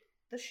take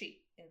the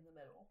sheet in the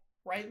middle,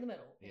 right in the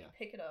middle, and you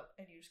pick it up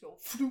and you just go,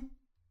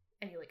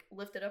 and you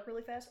lift it up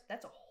really fast.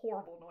 That's a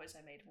horrible noise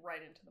I made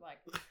right into the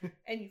mic.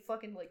 And you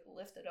fucking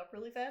lift it up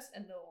really fast,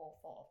 and they'll all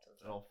fall off to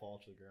the ground. It'll fall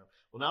to the ground.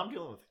 Well, now I'm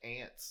dealing with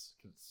ants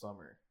because it's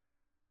summer.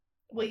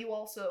 Well, you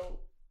also.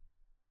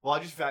 Well, I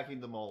just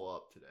vacuumed them all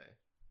up today.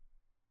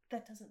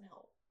 That doesn't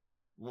help.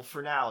 Well,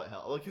 for now it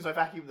helps because I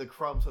vacuumed the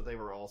crumbs that they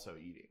were also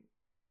eating.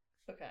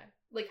 Okay.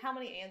 How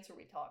many ants are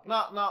we talking?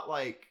 Not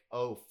like,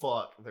 oh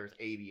fuck, there's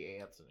 80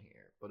 ants in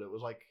here, but it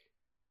was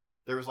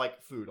there was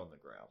food on the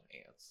ground,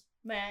 ants.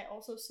 May I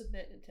also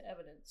submit into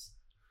evidence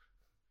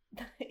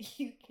that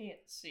you can't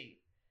see?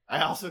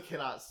 I also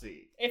cannot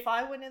see. If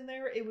I went in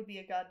there, it would be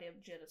a goddamn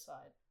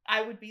genocide.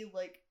 I would be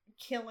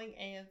killing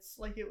ants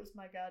like it was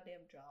my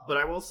goddamn job. But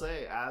I will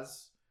say,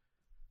 as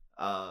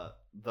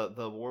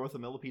the war with the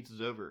millipedes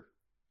is over,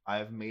 I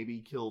have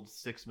maybe killed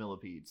 6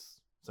 millipedes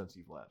since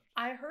you've left.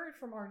 I heard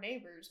from our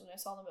neighbors when I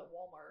saw them at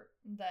Walmart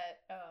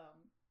that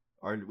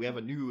we have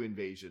a new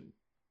invasion.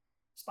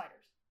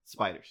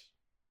 Spiders.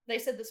 They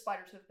said the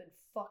spiders have been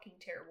fucking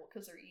terrible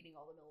because they're eating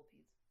all the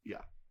millipedes.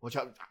 Yeah, which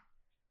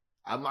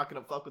I'm not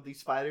gonna fuck with these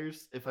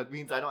spiders if it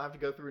means I don't have to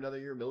go through another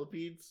year of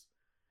millipedes.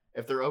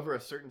 If they're over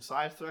a certain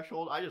size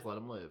threshold, I just let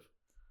them live.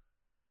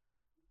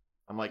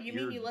 I'm like, you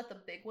mean you let the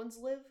big ones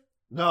live?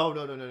 No,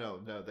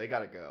 they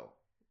gotta go.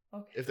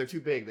 Okay. If they're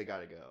too big, they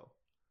gotta go.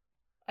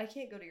 I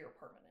can't go to your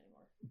apartment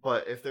anymore.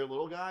 But if they're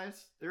little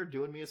guys, they're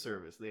doing me a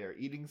service. They are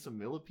eating some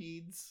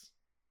millipedes.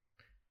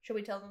 Should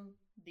we tell them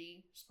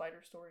the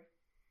spider story?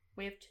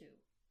 We have 2.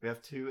 We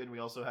have 2, and we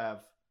also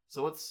have.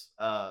 So let's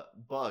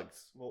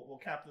bugs. We'll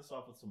cap this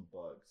off with some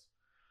bugs.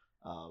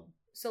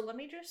 So let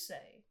me just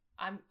say,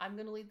 I'm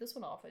gonna leave this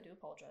one off. I do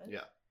apologize.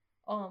 Yeah.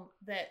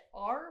 That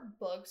our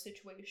bug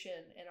situation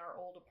in our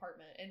old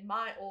apartment, in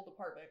my old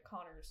apartment,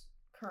 Connor's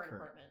current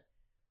apartment,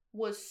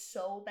 was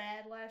so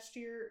bad last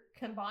year,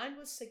 combined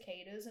with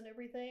cicadas and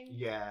everything.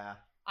 Yeah.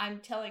 I'm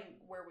telling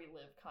where we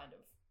live, kind of.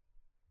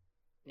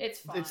 It's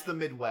fine. It's the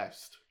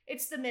Midwest.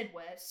 It's the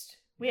Midwest.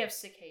 We have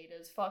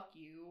cicadas. Fuck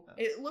you.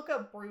 Look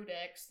up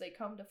Brood-X. They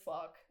come to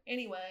fuck.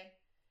 Anyway.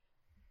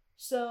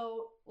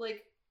 So,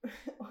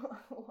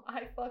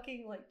 I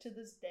fucking, to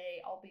this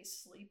day, I'll be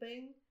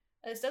sleeping.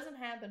 This doesn't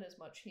happen as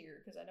much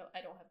here, because I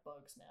don't have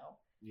bugs now.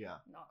 Yeah.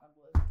 Knock on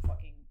wood.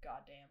 Fucking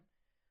goddamn.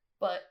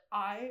 But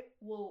I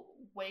will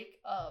wake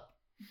up,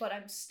 but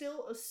I'm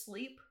still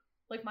asleep.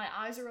 My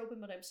eyes are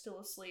open, but I'm still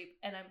asleep,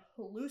 and I'm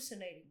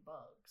hallucinating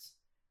bugs.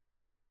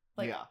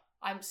 Yeah.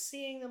 I'm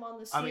seeing them on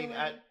the ceiling.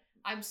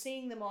 I'm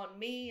seeing them on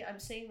me. I'm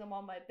seeing them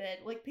on my bed.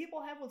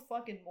 People have with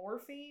fucking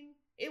morphine.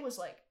 It was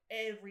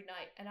every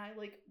night. And I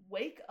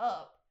wake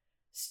up,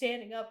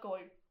 standing up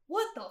going,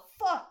 what the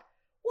fuck?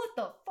 What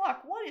the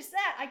fuck? What is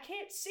that? I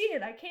can't see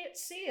it. I can't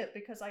see it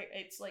because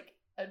it's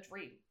a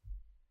dream.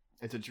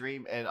 It's a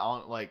dream. And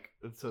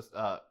it's just,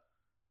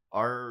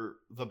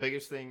 the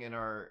biggest thing in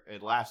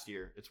last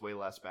year, it's way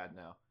less bad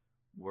now.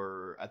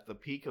 We're at the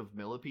peak of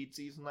millipede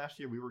season last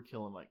year. We were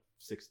killing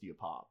 60 a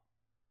pop.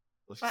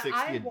 60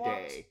 a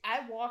day.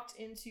 I walked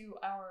into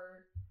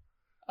our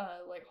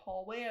like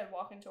hallway. I'd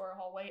walk into our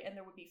hallway, and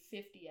there would be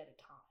 50 at a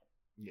time.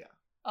 Yeah.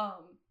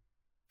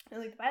 And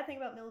like the bad thing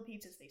about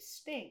millipedes is they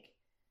stink.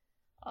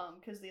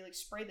 Because they like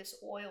spray this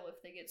oil if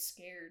they get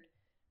scared,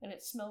 and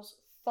it smells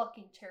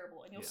fucking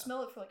terrible, and you'll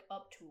smell it for like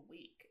up to a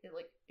week.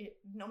 It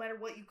no matter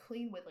what you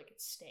clean with, like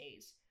it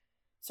stays.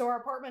 So our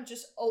apartment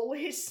just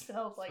always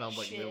smelled like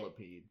shit.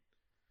 Millipede.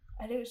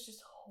 And it was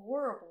just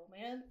horrible,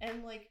 man.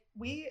 And like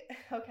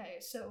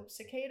so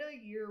cicada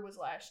year was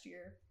last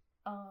year,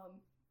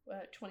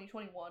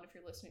 2021 if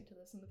you're listening to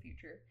this in the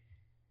future.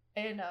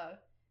 And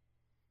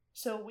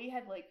so we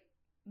had like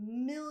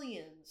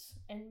millions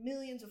and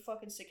millions of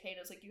fucking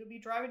cicadas. Like, you would be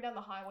driving down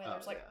the highway and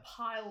there's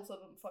piles of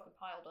them fucking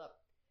piled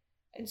up.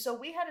 And so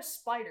we had a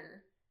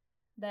spider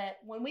that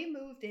when we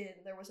moved in,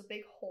 there was a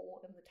big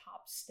hole in the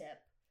top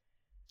step.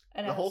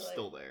 And the hole's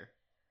still there.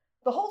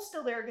 The hole's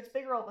still there. It gets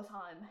bigger all the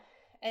time.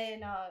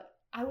 And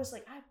I was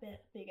like, I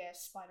bet a big ass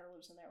spider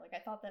lives in there. Like,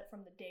 I thought that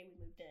from the day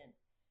we moved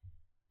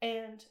in.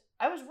 And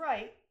I was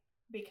right,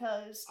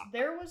 because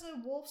there was a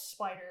wolf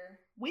spider.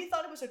 We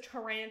thought it was a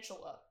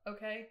tarantula,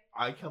 okay?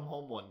 I come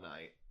home one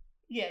night.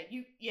 You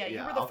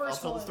were the first one. I'll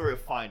tell the story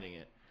of finding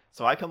it.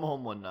 So I come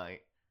home one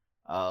night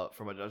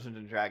from a Dungeons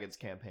and Dragons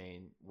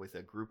campaign with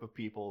a group of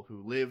people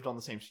who lived on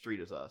the same street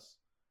as us.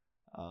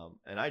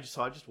 And I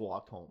just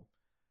walked home.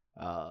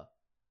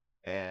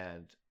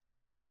 And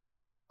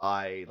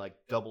I like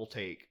double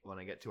take when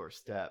I get to our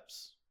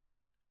steps.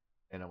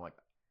 And I'm like,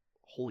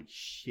 holy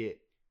shit.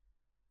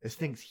 This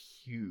thing's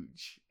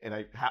huge. And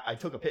I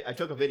took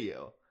a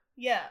video.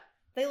 Yeah.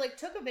 They like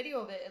took a video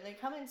of it, and they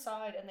come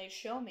inside and they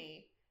show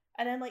me,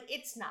 and I'm like,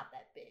 it's not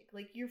that big.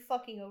 Like, you're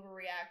fucking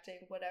overreacting,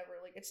 whatever.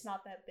 Like, it's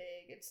not that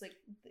big. It's like,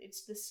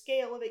 it's the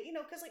scale of it,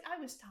 because like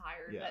I was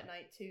tired that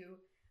night too,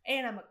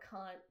 and I'm a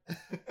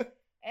cunt.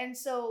 And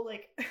so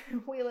like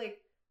we like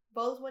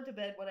both went to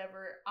bed,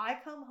 whatever. I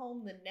come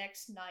home the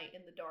next night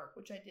in the dark,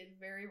 which I did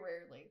very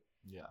rarely.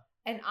 Yeah.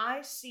 And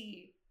I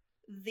see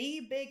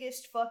the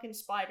biggest fucking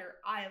spider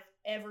I have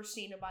ever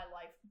seen in my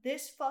life.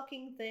 This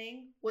fucking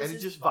thing was... And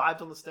it just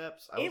vibed on the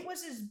steps? It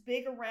was as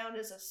big around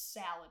as a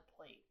salad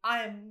plate.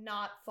 I am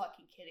not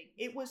fucking kidding.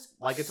 It was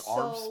like its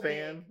arm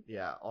span? Big.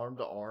 Yeah, arm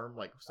to arm,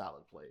 like a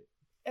salad plate.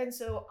 And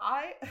so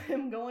I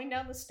am going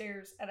down the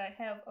stairs, and I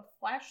have a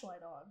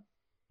flashlight on.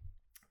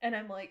 And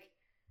I'm like,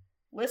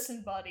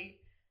 listen, buddy,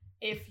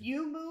 if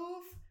you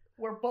move...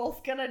 we're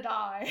both gonna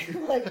die.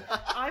 Like,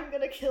 I'm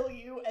gonna kill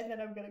you, and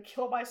then I'm gonna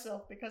kill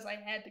myself because I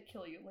had to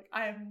kill you. Like,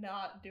 I am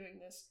not doing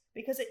this.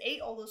 Because it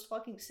ate all those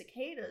fucking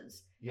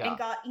cicadas and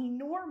got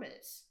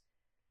enormous.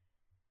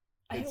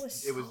 It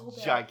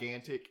was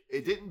gigantic.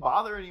 It didn't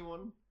bother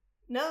anyone.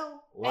 No.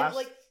 And,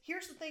 like,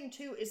 here's the thing,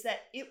 too, is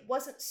that it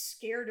wasn't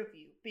scared of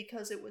you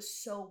because it was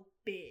so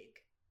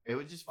big. It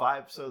was just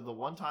vibe. So the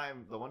one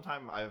time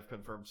I've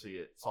confirmed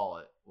saw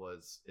it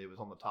was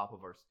on the top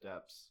of our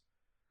steps.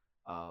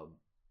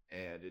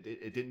 And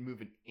it didn't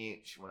move an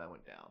inch when I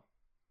went down.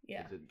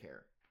 Yeah. It didn't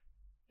care.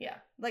 Yeah.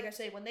 Like I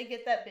say, when they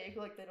get that big,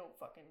 like, they don't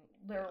fucking...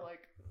 They're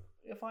like,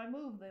 if I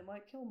move, they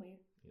might kill me.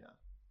 Yeah.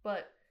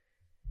 But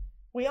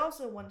we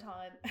also, one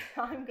time,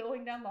 I'm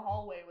going down the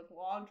hallway with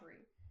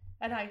laundry,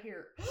 and I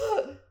hear...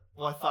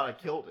 Well, I thought I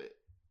killed it.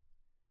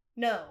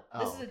 No.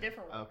 This is a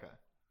different one. Okay.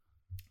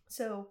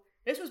 So,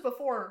 this was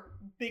before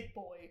Big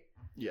Boy.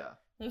 Yeah.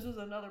 This was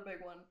another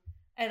big one.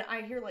 And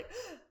I hear, like...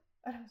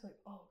 And I was like,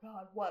 oh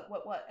God, what?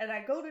 And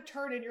I go to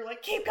turn, and you're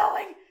like, keep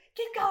going,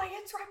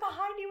 it's right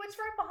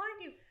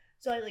behind you.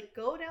 So I like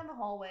go down the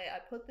hallway, I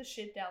put the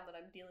shit down that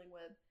I'm dealing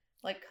with,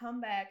 like come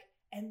back,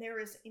 and there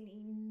is an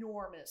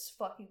enormous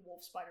fucking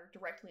wolf spider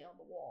directly on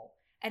the wall.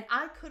 And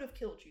I could have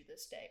killed you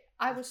this day.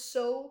 I was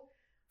so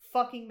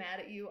fucking mad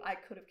at you, I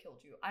could have killed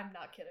you. I'm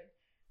not kidding.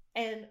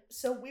 And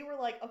so we were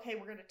like, okay,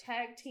 we're gonna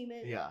tag team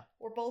it. Yeah.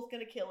 We're both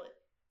gonna kill it.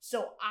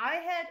 So I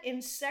had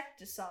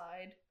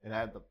insecticide. And I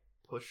had the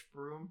push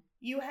broom?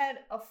 You had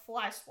a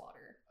fly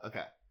swatter.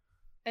 Okay.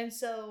 And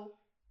so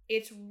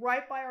it's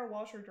right by our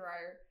washer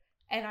dryer,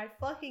 and I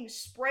fucking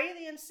spray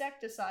the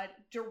insecticide,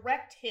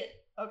 direct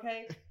hit,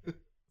 okay?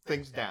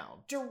 Things down.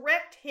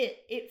 Direct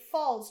hit. It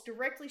falls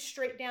directly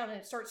straight down and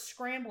it starts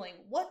scrambling.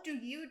 What do?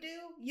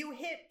 You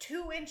hit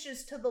 2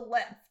 inches to the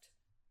left.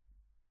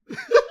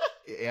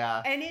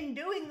 Yeah. And in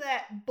doing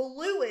that,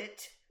 blew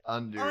it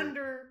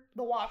under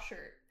the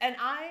washer. And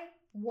I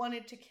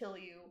wanted to kill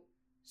you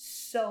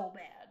so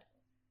bad.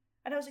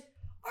 And I was like,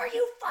 are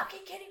you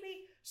fucking kidding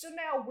me? So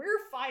now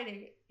we're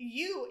fighting,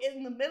 you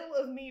in the middle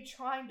of me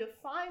trying to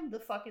find the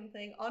fucking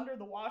thing under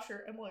the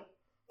washer, and I'm like,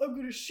 I'm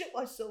gonna shit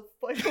myself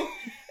if I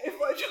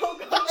don't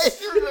go.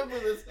 I remember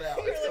this now.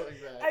 It's coming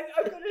back.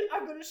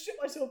 I'm gonna shit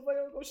myself if I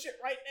don't go shit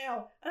right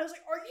now. And I was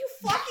like, are you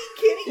fucking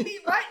kidding me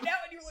right now?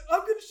 And you're like,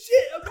 I'm gonna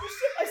shit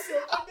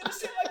myself, I'm gonna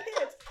shit my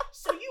pants.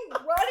 So you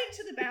run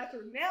into the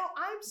bathroom. Now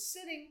I'm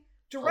sitting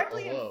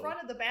directly in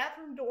front of the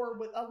bathroom door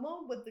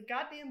alone with the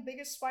goddamn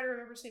biggest spider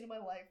I've ever seen in my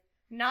life.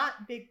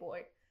 Not Big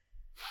Boy.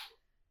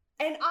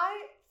 And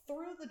I,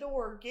 through the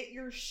door, get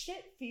your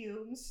shit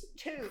fumes,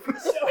 too.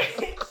 So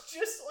it's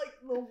just like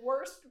the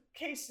worst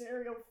case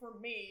scenario for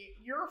me.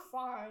 You're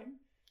fine.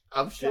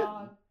 I'm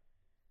shitting.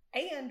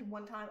 And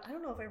one time, I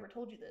don't know if I ever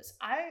told you this,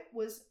 I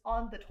was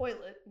on the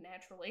toilet,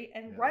 naturally,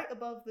 and right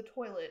above the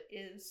toilet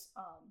is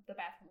the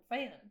bathroom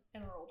fan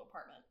in our old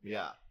apartment.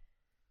 Yeah.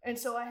 And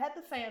so I had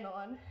the fan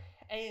on,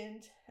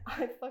 and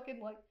I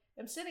fucking, like,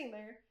 am sitting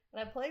there, and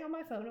I'm playing on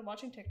my phone and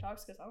watching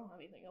TikToks because I don't have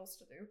anything else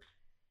to do.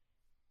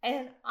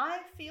 And I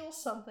feel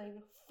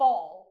something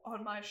fall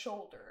on my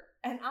shoulder,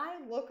 and I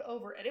look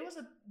over, and it was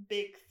a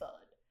big thud.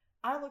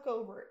 I look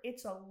over,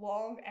 it's a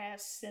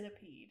long-ass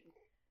centipede.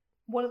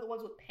 One of the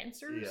ones with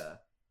pincers? Yeah.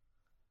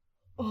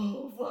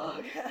 Oh,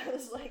 fuck. I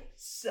was, like,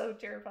 so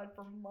terrified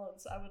for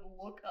months. I would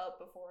look up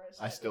before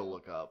I still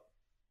look up,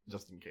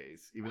 just in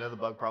case. Even though the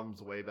bug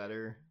problem's way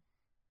better.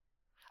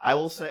 I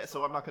will say,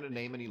 so I'm not going to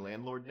name any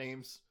landlord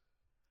names.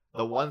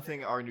 The one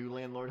thing, our new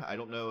landlord, I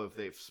don't know if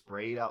they've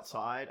sprayed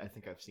outside. I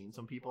think I've seen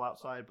some people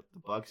outside, but the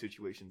bug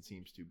situation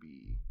seems to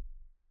be...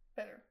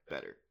 Better.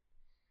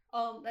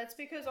 That's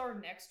because our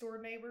next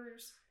door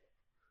neighbors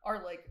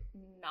are, like,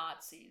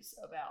 Nazis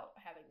about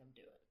having them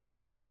do it.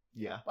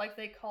 Yeah. Like,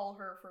 they call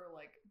her for,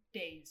 like,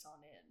 days on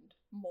end,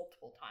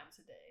 multiple times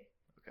a day.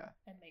 Okay.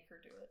 And make her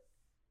do it.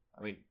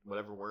 I mean,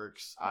 whatever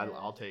works.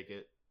 I'll take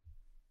it.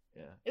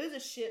 Yeah. It was a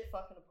shit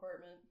fucking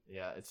apartment.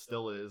 Yeah, it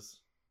still is.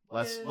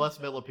 Less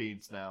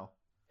millipedes now.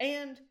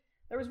 And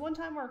there was one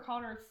time where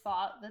Connor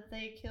thought that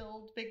they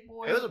killed Big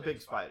Boy. It was a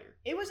big spider.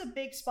 It was a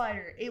big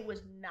spider. It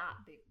was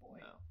not Big Boy.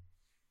 No.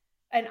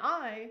 And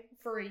I,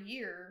 for a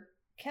year,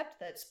 kept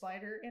that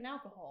spider in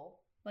alcohol.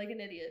 Like an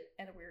idiot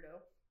and a weirdo.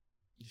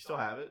 You still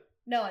have it?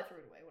 No, I threw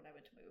it away when I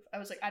went to move. I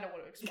was like, I don't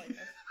want to explain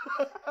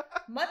this.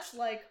 Much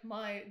like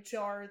my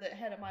jar that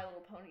had a My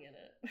Little Pony in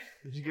it.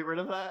 Did you get rid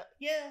of that?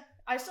 Yeah.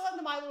 I still have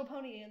the My Little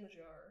Pony in the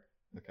jar.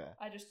 Okay.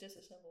 I just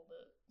disassembled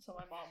it. So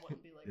my mom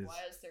wouldn't be like, why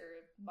is there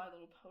a My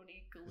Little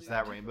Pony glued? Is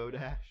that Rainbow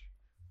Dash?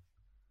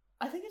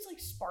 I think it's like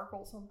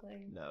Sparkle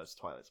something. No, it's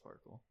Twilight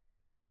Sparkle.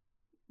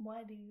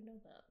 Why do you know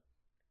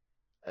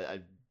that?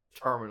 I'm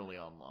terminally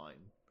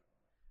online.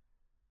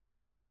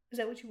 Is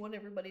that what you want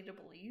everybody to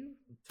believe?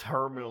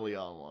 Terminally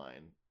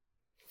online.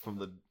 From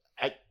the...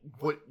 I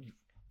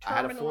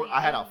had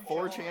a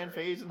 4chan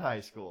phase in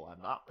high school.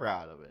 I'm not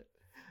proud of it.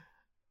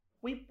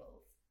 We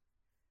both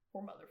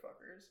were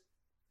motherfuckers.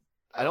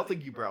 I don't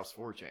think you browsed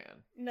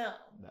 4chan. No.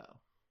 No.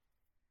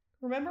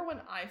 Remember when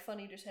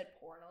iFunny just had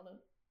porn on it?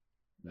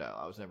 No,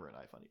 I was never an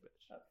iFunny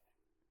bitch. Oh.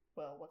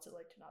 Well, what's it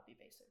like to not be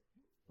basic?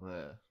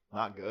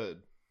 Not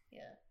good.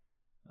 Yeah.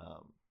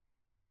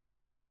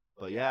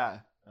 But yeah.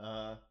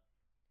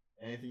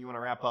 Anything you want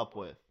to wrap up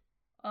with?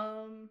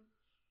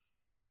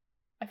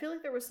 I feel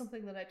like there was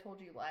something that I told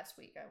you last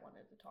week I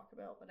wanted to talk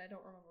about, but I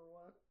don't remember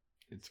what.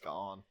 It's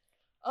gone.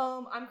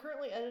 I'm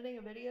currently editing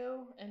a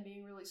video and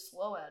being really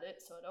slow at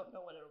it, so I don't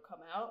know when it'll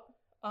come out.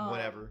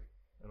 Whenever.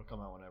 It'll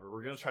come out whenever.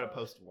 We're going to try to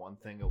post one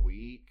thing a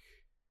week.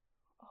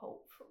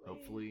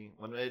 Hopefully.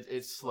 When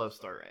it's slow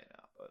start right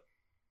now, but...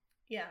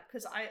 Yeah,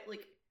 because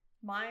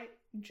my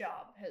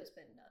job has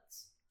been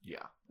nuts.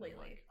 Yeah.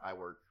 Lately. I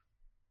work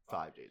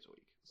 5 days a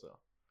week, so...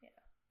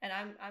 And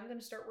I'm going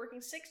to start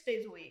working 6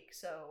 days a week,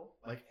 so...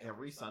 Like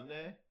every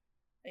Sunday?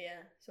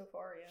 Yeah, so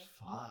far, yeah.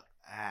 Fuck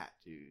that,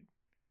 dude.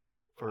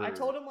 I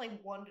told him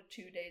 1 to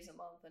 2 days a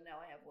month, and now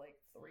I have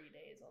 3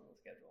 days on the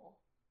schedule.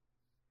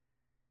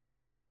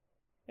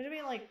 Which I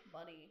mean,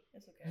 money.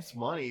 It's okay. It's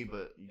money,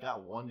 but you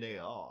got 1 day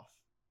off.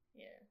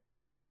 Yeah.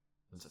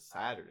 It's a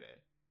Saturday.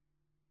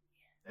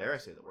 Yeah. Dare I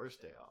say the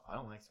worst day off. I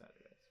don't like Saturdays.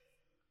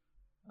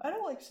 I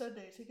don't like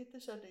Sundays. I get the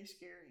Sunday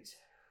scaries.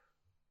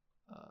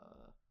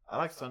 I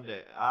like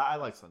Sunday. I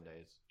like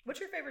Sundays. What's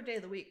your favorite day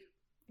of the week?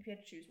 If you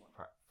had to choose one.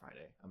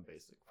 Friday. I'm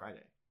basic.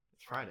 Friday.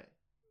 It's Friday.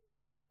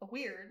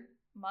 Weird.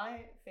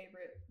 My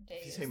favorite day.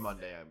 If you say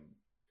Monday,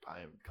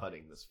 I am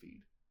cutting this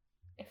feed.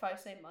 If I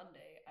say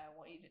Monday, I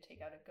want you to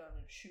take out a gun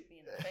and shoot me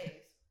in the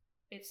face.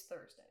 It's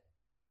Thursday.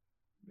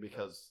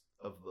 Because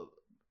of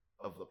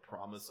the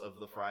promise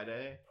of the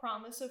Friday.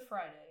 Promise of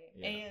Friday.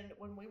 Yeah. And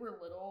when we were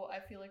little, I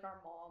feel like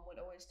our mom would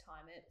always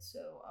time it.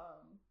 So,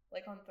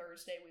 on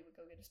Thursday, we would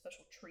go get a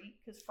special treat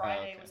because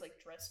Friday was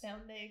dress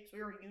down day because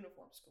we were a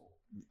uniform school.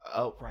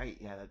 Oh, right.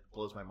 Yeah, that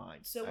blows my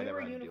mind. So we were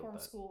a uniform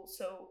school.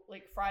 So,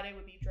 Friday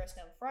would be dress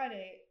down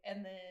Friday.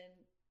 And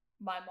then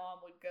my mom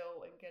would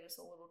go and get us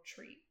a little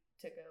treat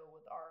to go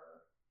with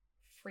our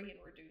free and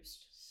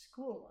reduced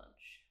school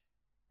lunch.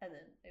 And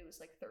then it was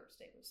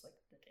Thursday was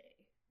the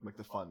day.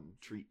 The fun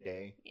treat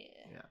day.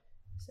 Yeah.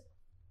 So.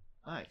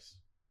 Nice.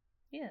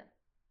 Yeah.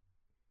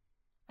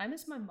 I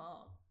miss my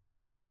mom.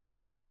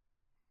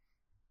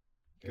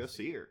 Go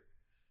see her.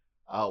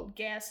 Oh,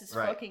 gas is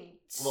fucking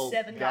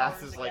 $7.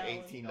 Gas is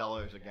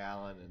 $18 a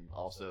gallon, and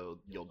also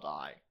you'll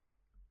die.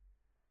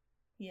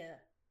 Yeah,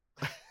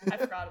 I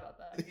forgot about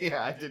that.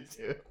 Yeah, I did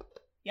too.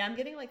 Yeah, I'm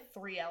getting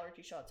 3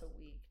 allergy shots a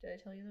week. Did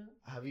I tell you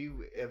that? Have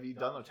you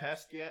done a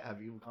test yet?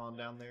 Have you gone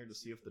down there to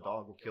see if the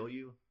dog will kill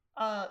you?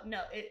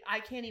 No,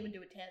 I can't even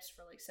do a test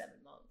for 7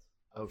 months.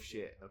 Oh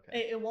shit!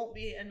 Okay. It won't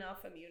be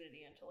enough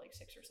immunity until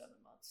 6 or 7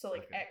 months. So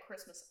at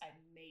Christmas, I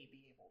may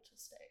be able to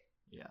stay.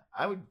 Yeah,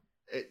 I would.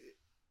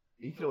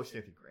 You could always stay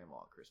with your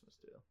grandma at Christmas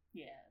too.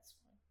 Yeah, that's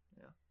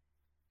fine. Yeah.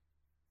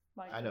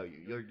 I know you.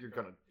 You're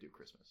gonna do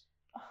Christmas.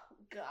 Oh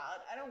God,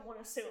 I don't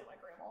want to stay with my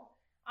grandma.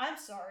 I'm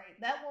sorry,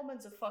 that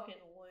woman's a fucking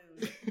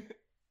loon.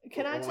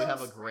 Can I tell? We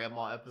have a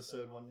grandma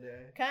episode one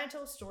day. Can I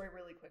tell a story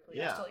really quickly?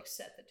 Yeah. Just to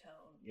set the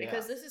tone,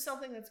 because this is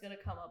something that's going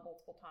to come up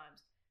multiple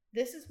times.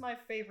 This is my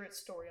favorite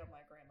story on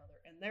my grandmother,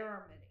 and there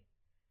are many.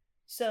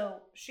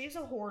 So she's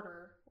a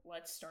hoarder.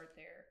 Let's start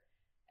there,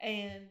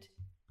 and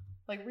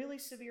really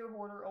severe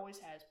hoarder, always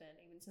has been,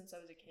 even since I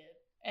was a kid.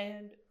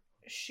 And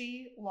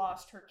she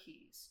lost her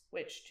keys,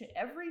 which to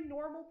every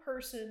normal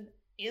person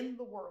in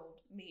the world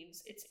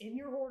means it's in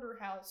your hoarder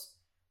house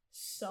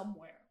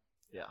somewhere.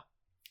 Yeah.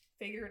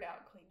 Figure it out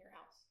and clean your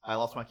house. I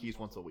lost my keys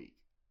once a week.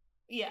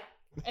 Yeah.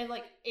 And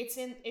it's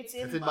in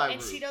my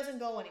and room. she doesn't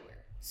go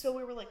anywhere. So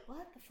we were like,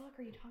 what the fuck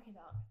are you talking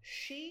about?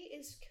 She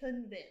is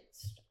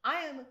convinced.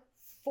 I am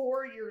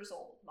 4 years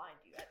old, mind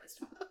you, at this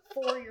time.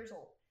 4 years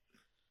old.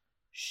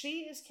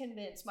 She is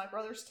convinced, my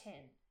brother's 10,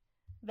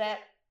 that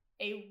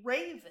a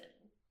raven,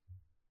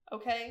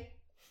 okay?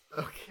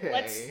 Okay.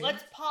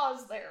 Let's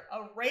pause there.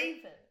 A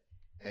raven.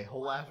 A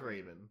whole ass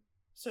raven.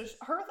 So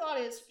her thought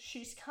is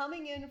she's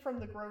coming in from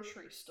the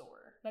grocery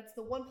store. That's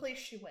the one place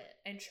she went.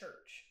 And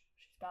church.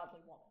 She's a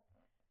godly woman.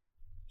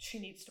 She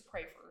needs to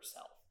pray for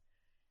herself.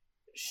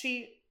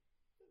 She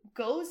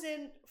goes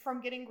in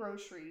from getting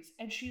groceries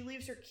and she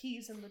leaves her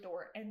keys in the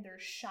door and they're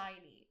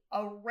shiny.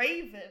 A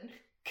raven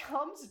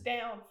comes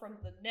down from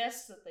the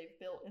nest that they've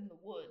built in the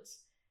woods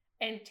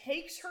and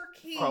takes her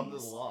keys from the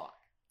lock.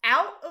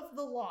 Out of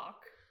the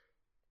lock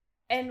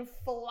and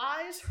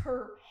flies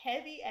her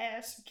heavy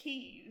ass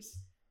keys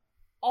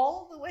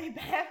all the way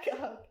back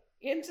up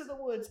into the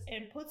woods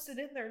and puts it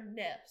in their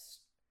nest.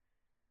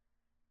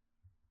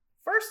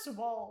 First of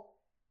all,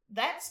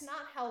 that's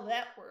not how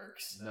that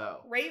works.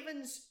 No.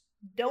 Ravens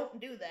don't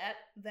do that.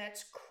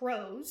 That's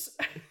crows.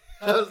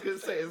 I was going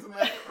to say, isn't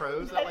that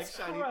crows? That's like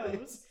shiny crows.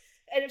 things?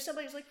 And if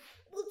somebody's like,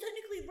 well,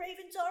 technically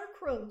ravens are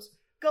crows.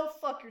 Go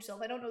fuck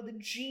yourself. I don't know the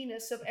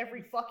genus of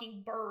every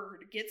fucking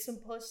bird. Get some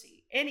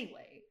pussy.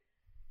 Anyway.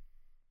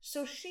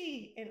 So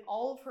she, in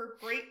all of her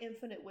great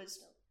infinite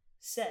wisdom,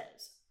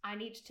 says, I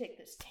need to take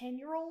this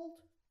 10-year-old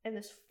and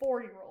this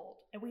 4-year-old,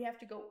 and we have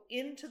to go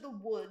into the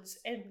woods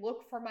and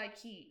look for my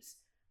keys.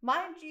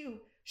 Mind you,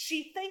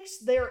 she thinks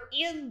they're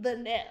in the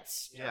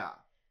nest. Yeah.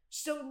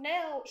 So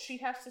now she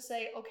has to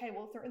say, okay,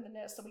 well, if they're in the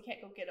nest, then we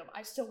can't go get them.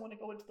 I still want to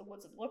go into the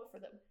woods and look for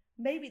them.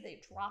 Maybe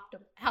they dropped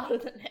them out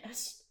of the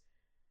nest.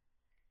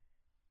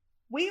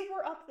 We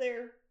were up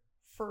there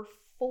for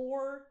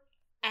 4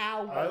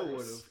 hours. I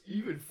would have.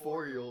 Even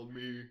 4-year-old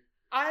me.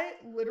 I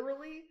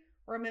literally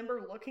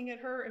remember looking at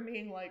her and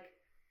being like,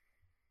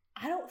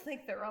 I don't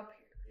think they're up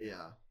here.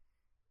 Yeah.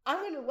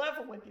 I'm going to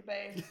level with you,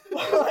 babe.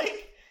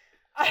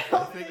 I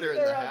don't think they're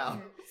in the house.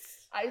 Here.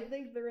 I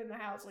think they're in the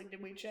house.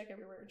 Did we check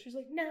everywhere? And she's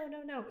like,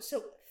 no.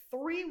 So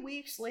 3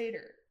 weeks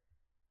later,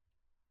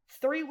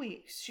 3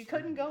 weeks, she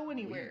couldn't go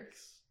anywhere.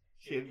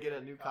 She didn't get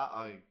a new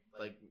copy.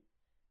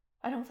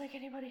 I don't think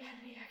anybody had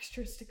any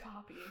extras to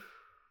copy.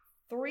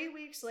 3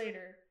 weeks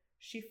later,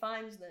 she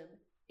finds them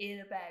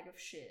in a bag of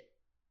shit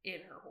in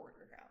her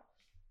hoarder house.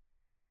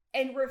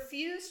 And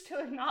refused to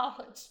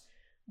acknowledge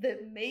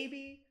that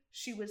maybe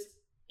she was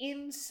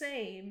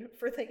insane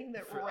for thinking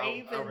that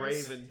a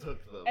raven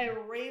took them. A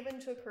raven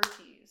took her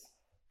keys.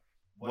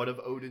 One of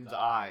Odin's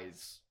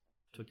eyes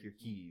took your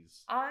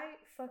keys. I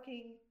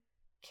fucking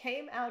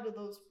came out of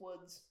those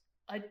woods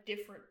a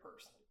different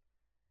person.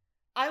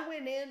 I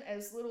went in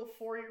as little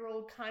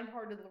 4-year-old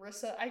kind-hearted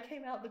Larissa. I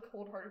came out the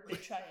cold-hearted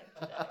bitch I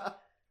am today.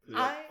 Dude,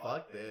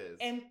 fuck this.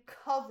 Am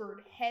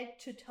covered head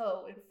to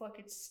toe in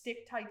fucking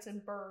stick tights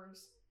and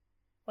burrs.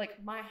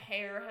 My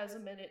hair has a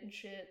minute and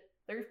shit.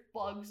 There's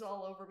bugs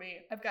all over me.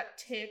 I've got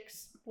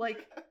ticks.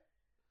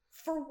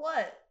 For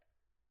what?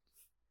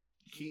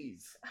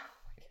 Keys. Oh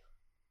my God.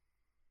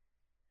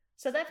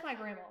 So that's my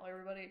grandma,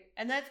 everybody.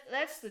 And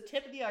that's the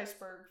tip of the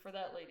iceberg for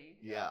that lady.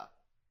 Yeah.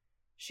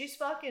 She's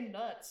fucking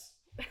nuts.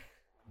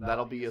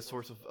 That'll be a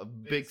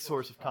big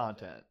source of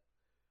content.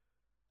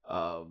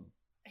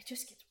 It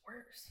just gets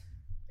worse.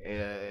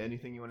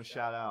 Anything you want to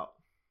shout out?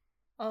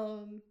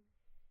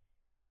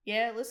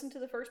 Yeah, listen to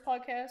the first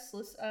podcast.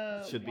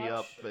 It should be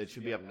up. It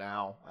should be up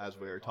now as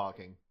we are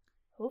talking.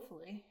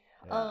 Hopefully.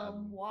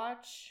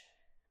 Watch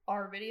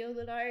our video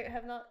that I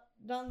have not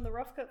done the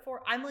rough cut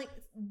for. I'm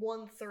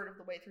 1/3 of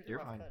the way through the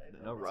rough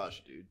cut. No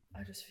rush, dude.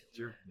 I just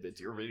feel it's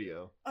your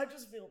video. I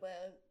just feel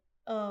bad.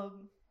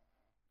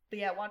 But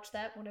yeah, watch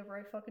that whenever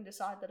I fucking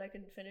decide that I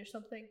can finish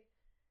something.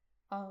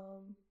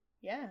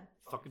 Yeah.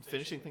 Fucking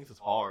finishing things is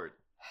hard.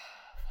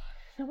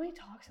 Nobody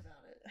talks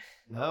about it.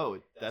 No,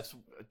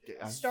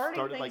 I started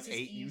 8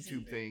 easy.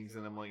 YouTube things,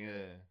 and I'm like,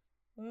 eh.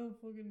 I don't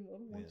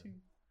want to.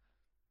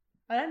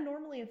 I'm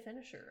normally a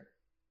finisher.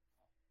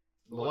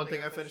 The one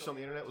thing I finished on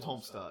the internet was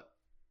Homestuck.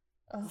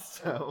 Oh,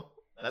 so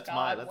that's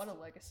what a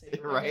legacy.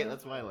 Right,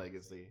 that's my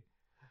legacy.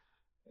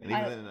 And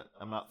even then,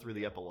 I'm not through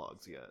the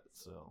epilogues yet.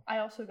 So I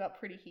also got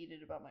pretty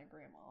heated about my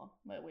grandma.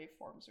 My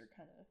waveforms are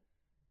kind of.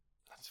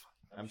 That's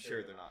fine. I'm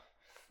sure they're not.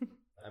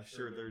 I'm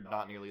sure they're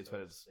not nearly as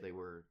bad as they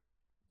were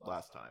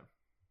last time.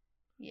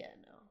 Yeah,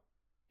 no.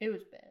 It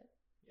was bad.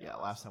 Yeah,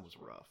 last time was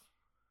rough.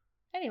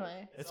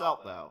 Anyway. It's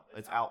out though.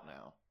 It's out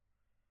now.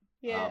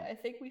 Yeah, I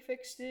think we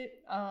fixed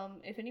it.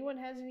 If anyone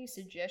has any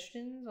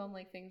suggestions on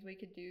like things we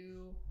could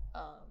do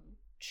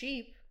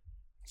cheap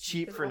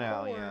for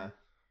now, yeah.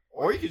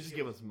 Or you could just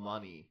give us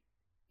money.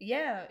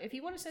 Yeah, if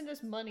you want to send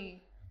us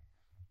money,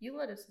 you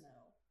let us know.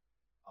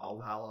 I'll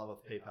have a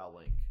PayPal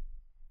link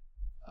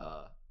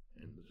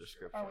in the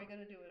description. Are we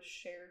gonna do a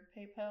shared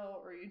PayPal,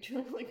 or are you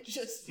doing like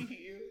just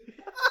you?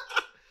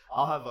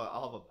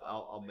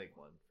 I'll make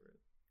one for it,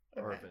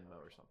 or a Venmo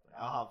or something.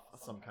 I'll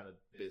have some kind of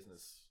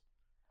business.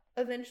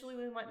 Eventually,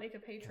 we might make a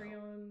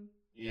Patreon.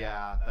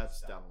 Yeah,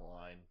 that's down the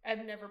line.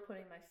 I'm never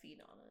putting my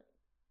feet on it.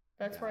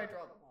 That's where I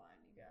draw the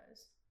line, you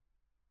guys.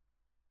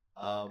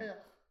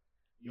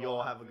 You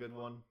all have a good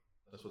one.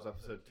 This was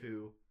episode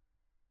 2.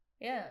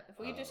 Yeah, if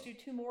we just do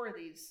 2 more of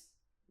these,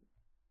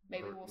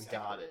 maybe we'll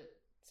stick with it.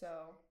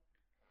 So.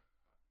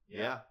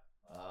 Yeah.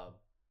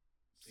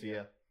 See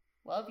ya.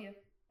 Love you.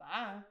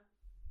 Bye.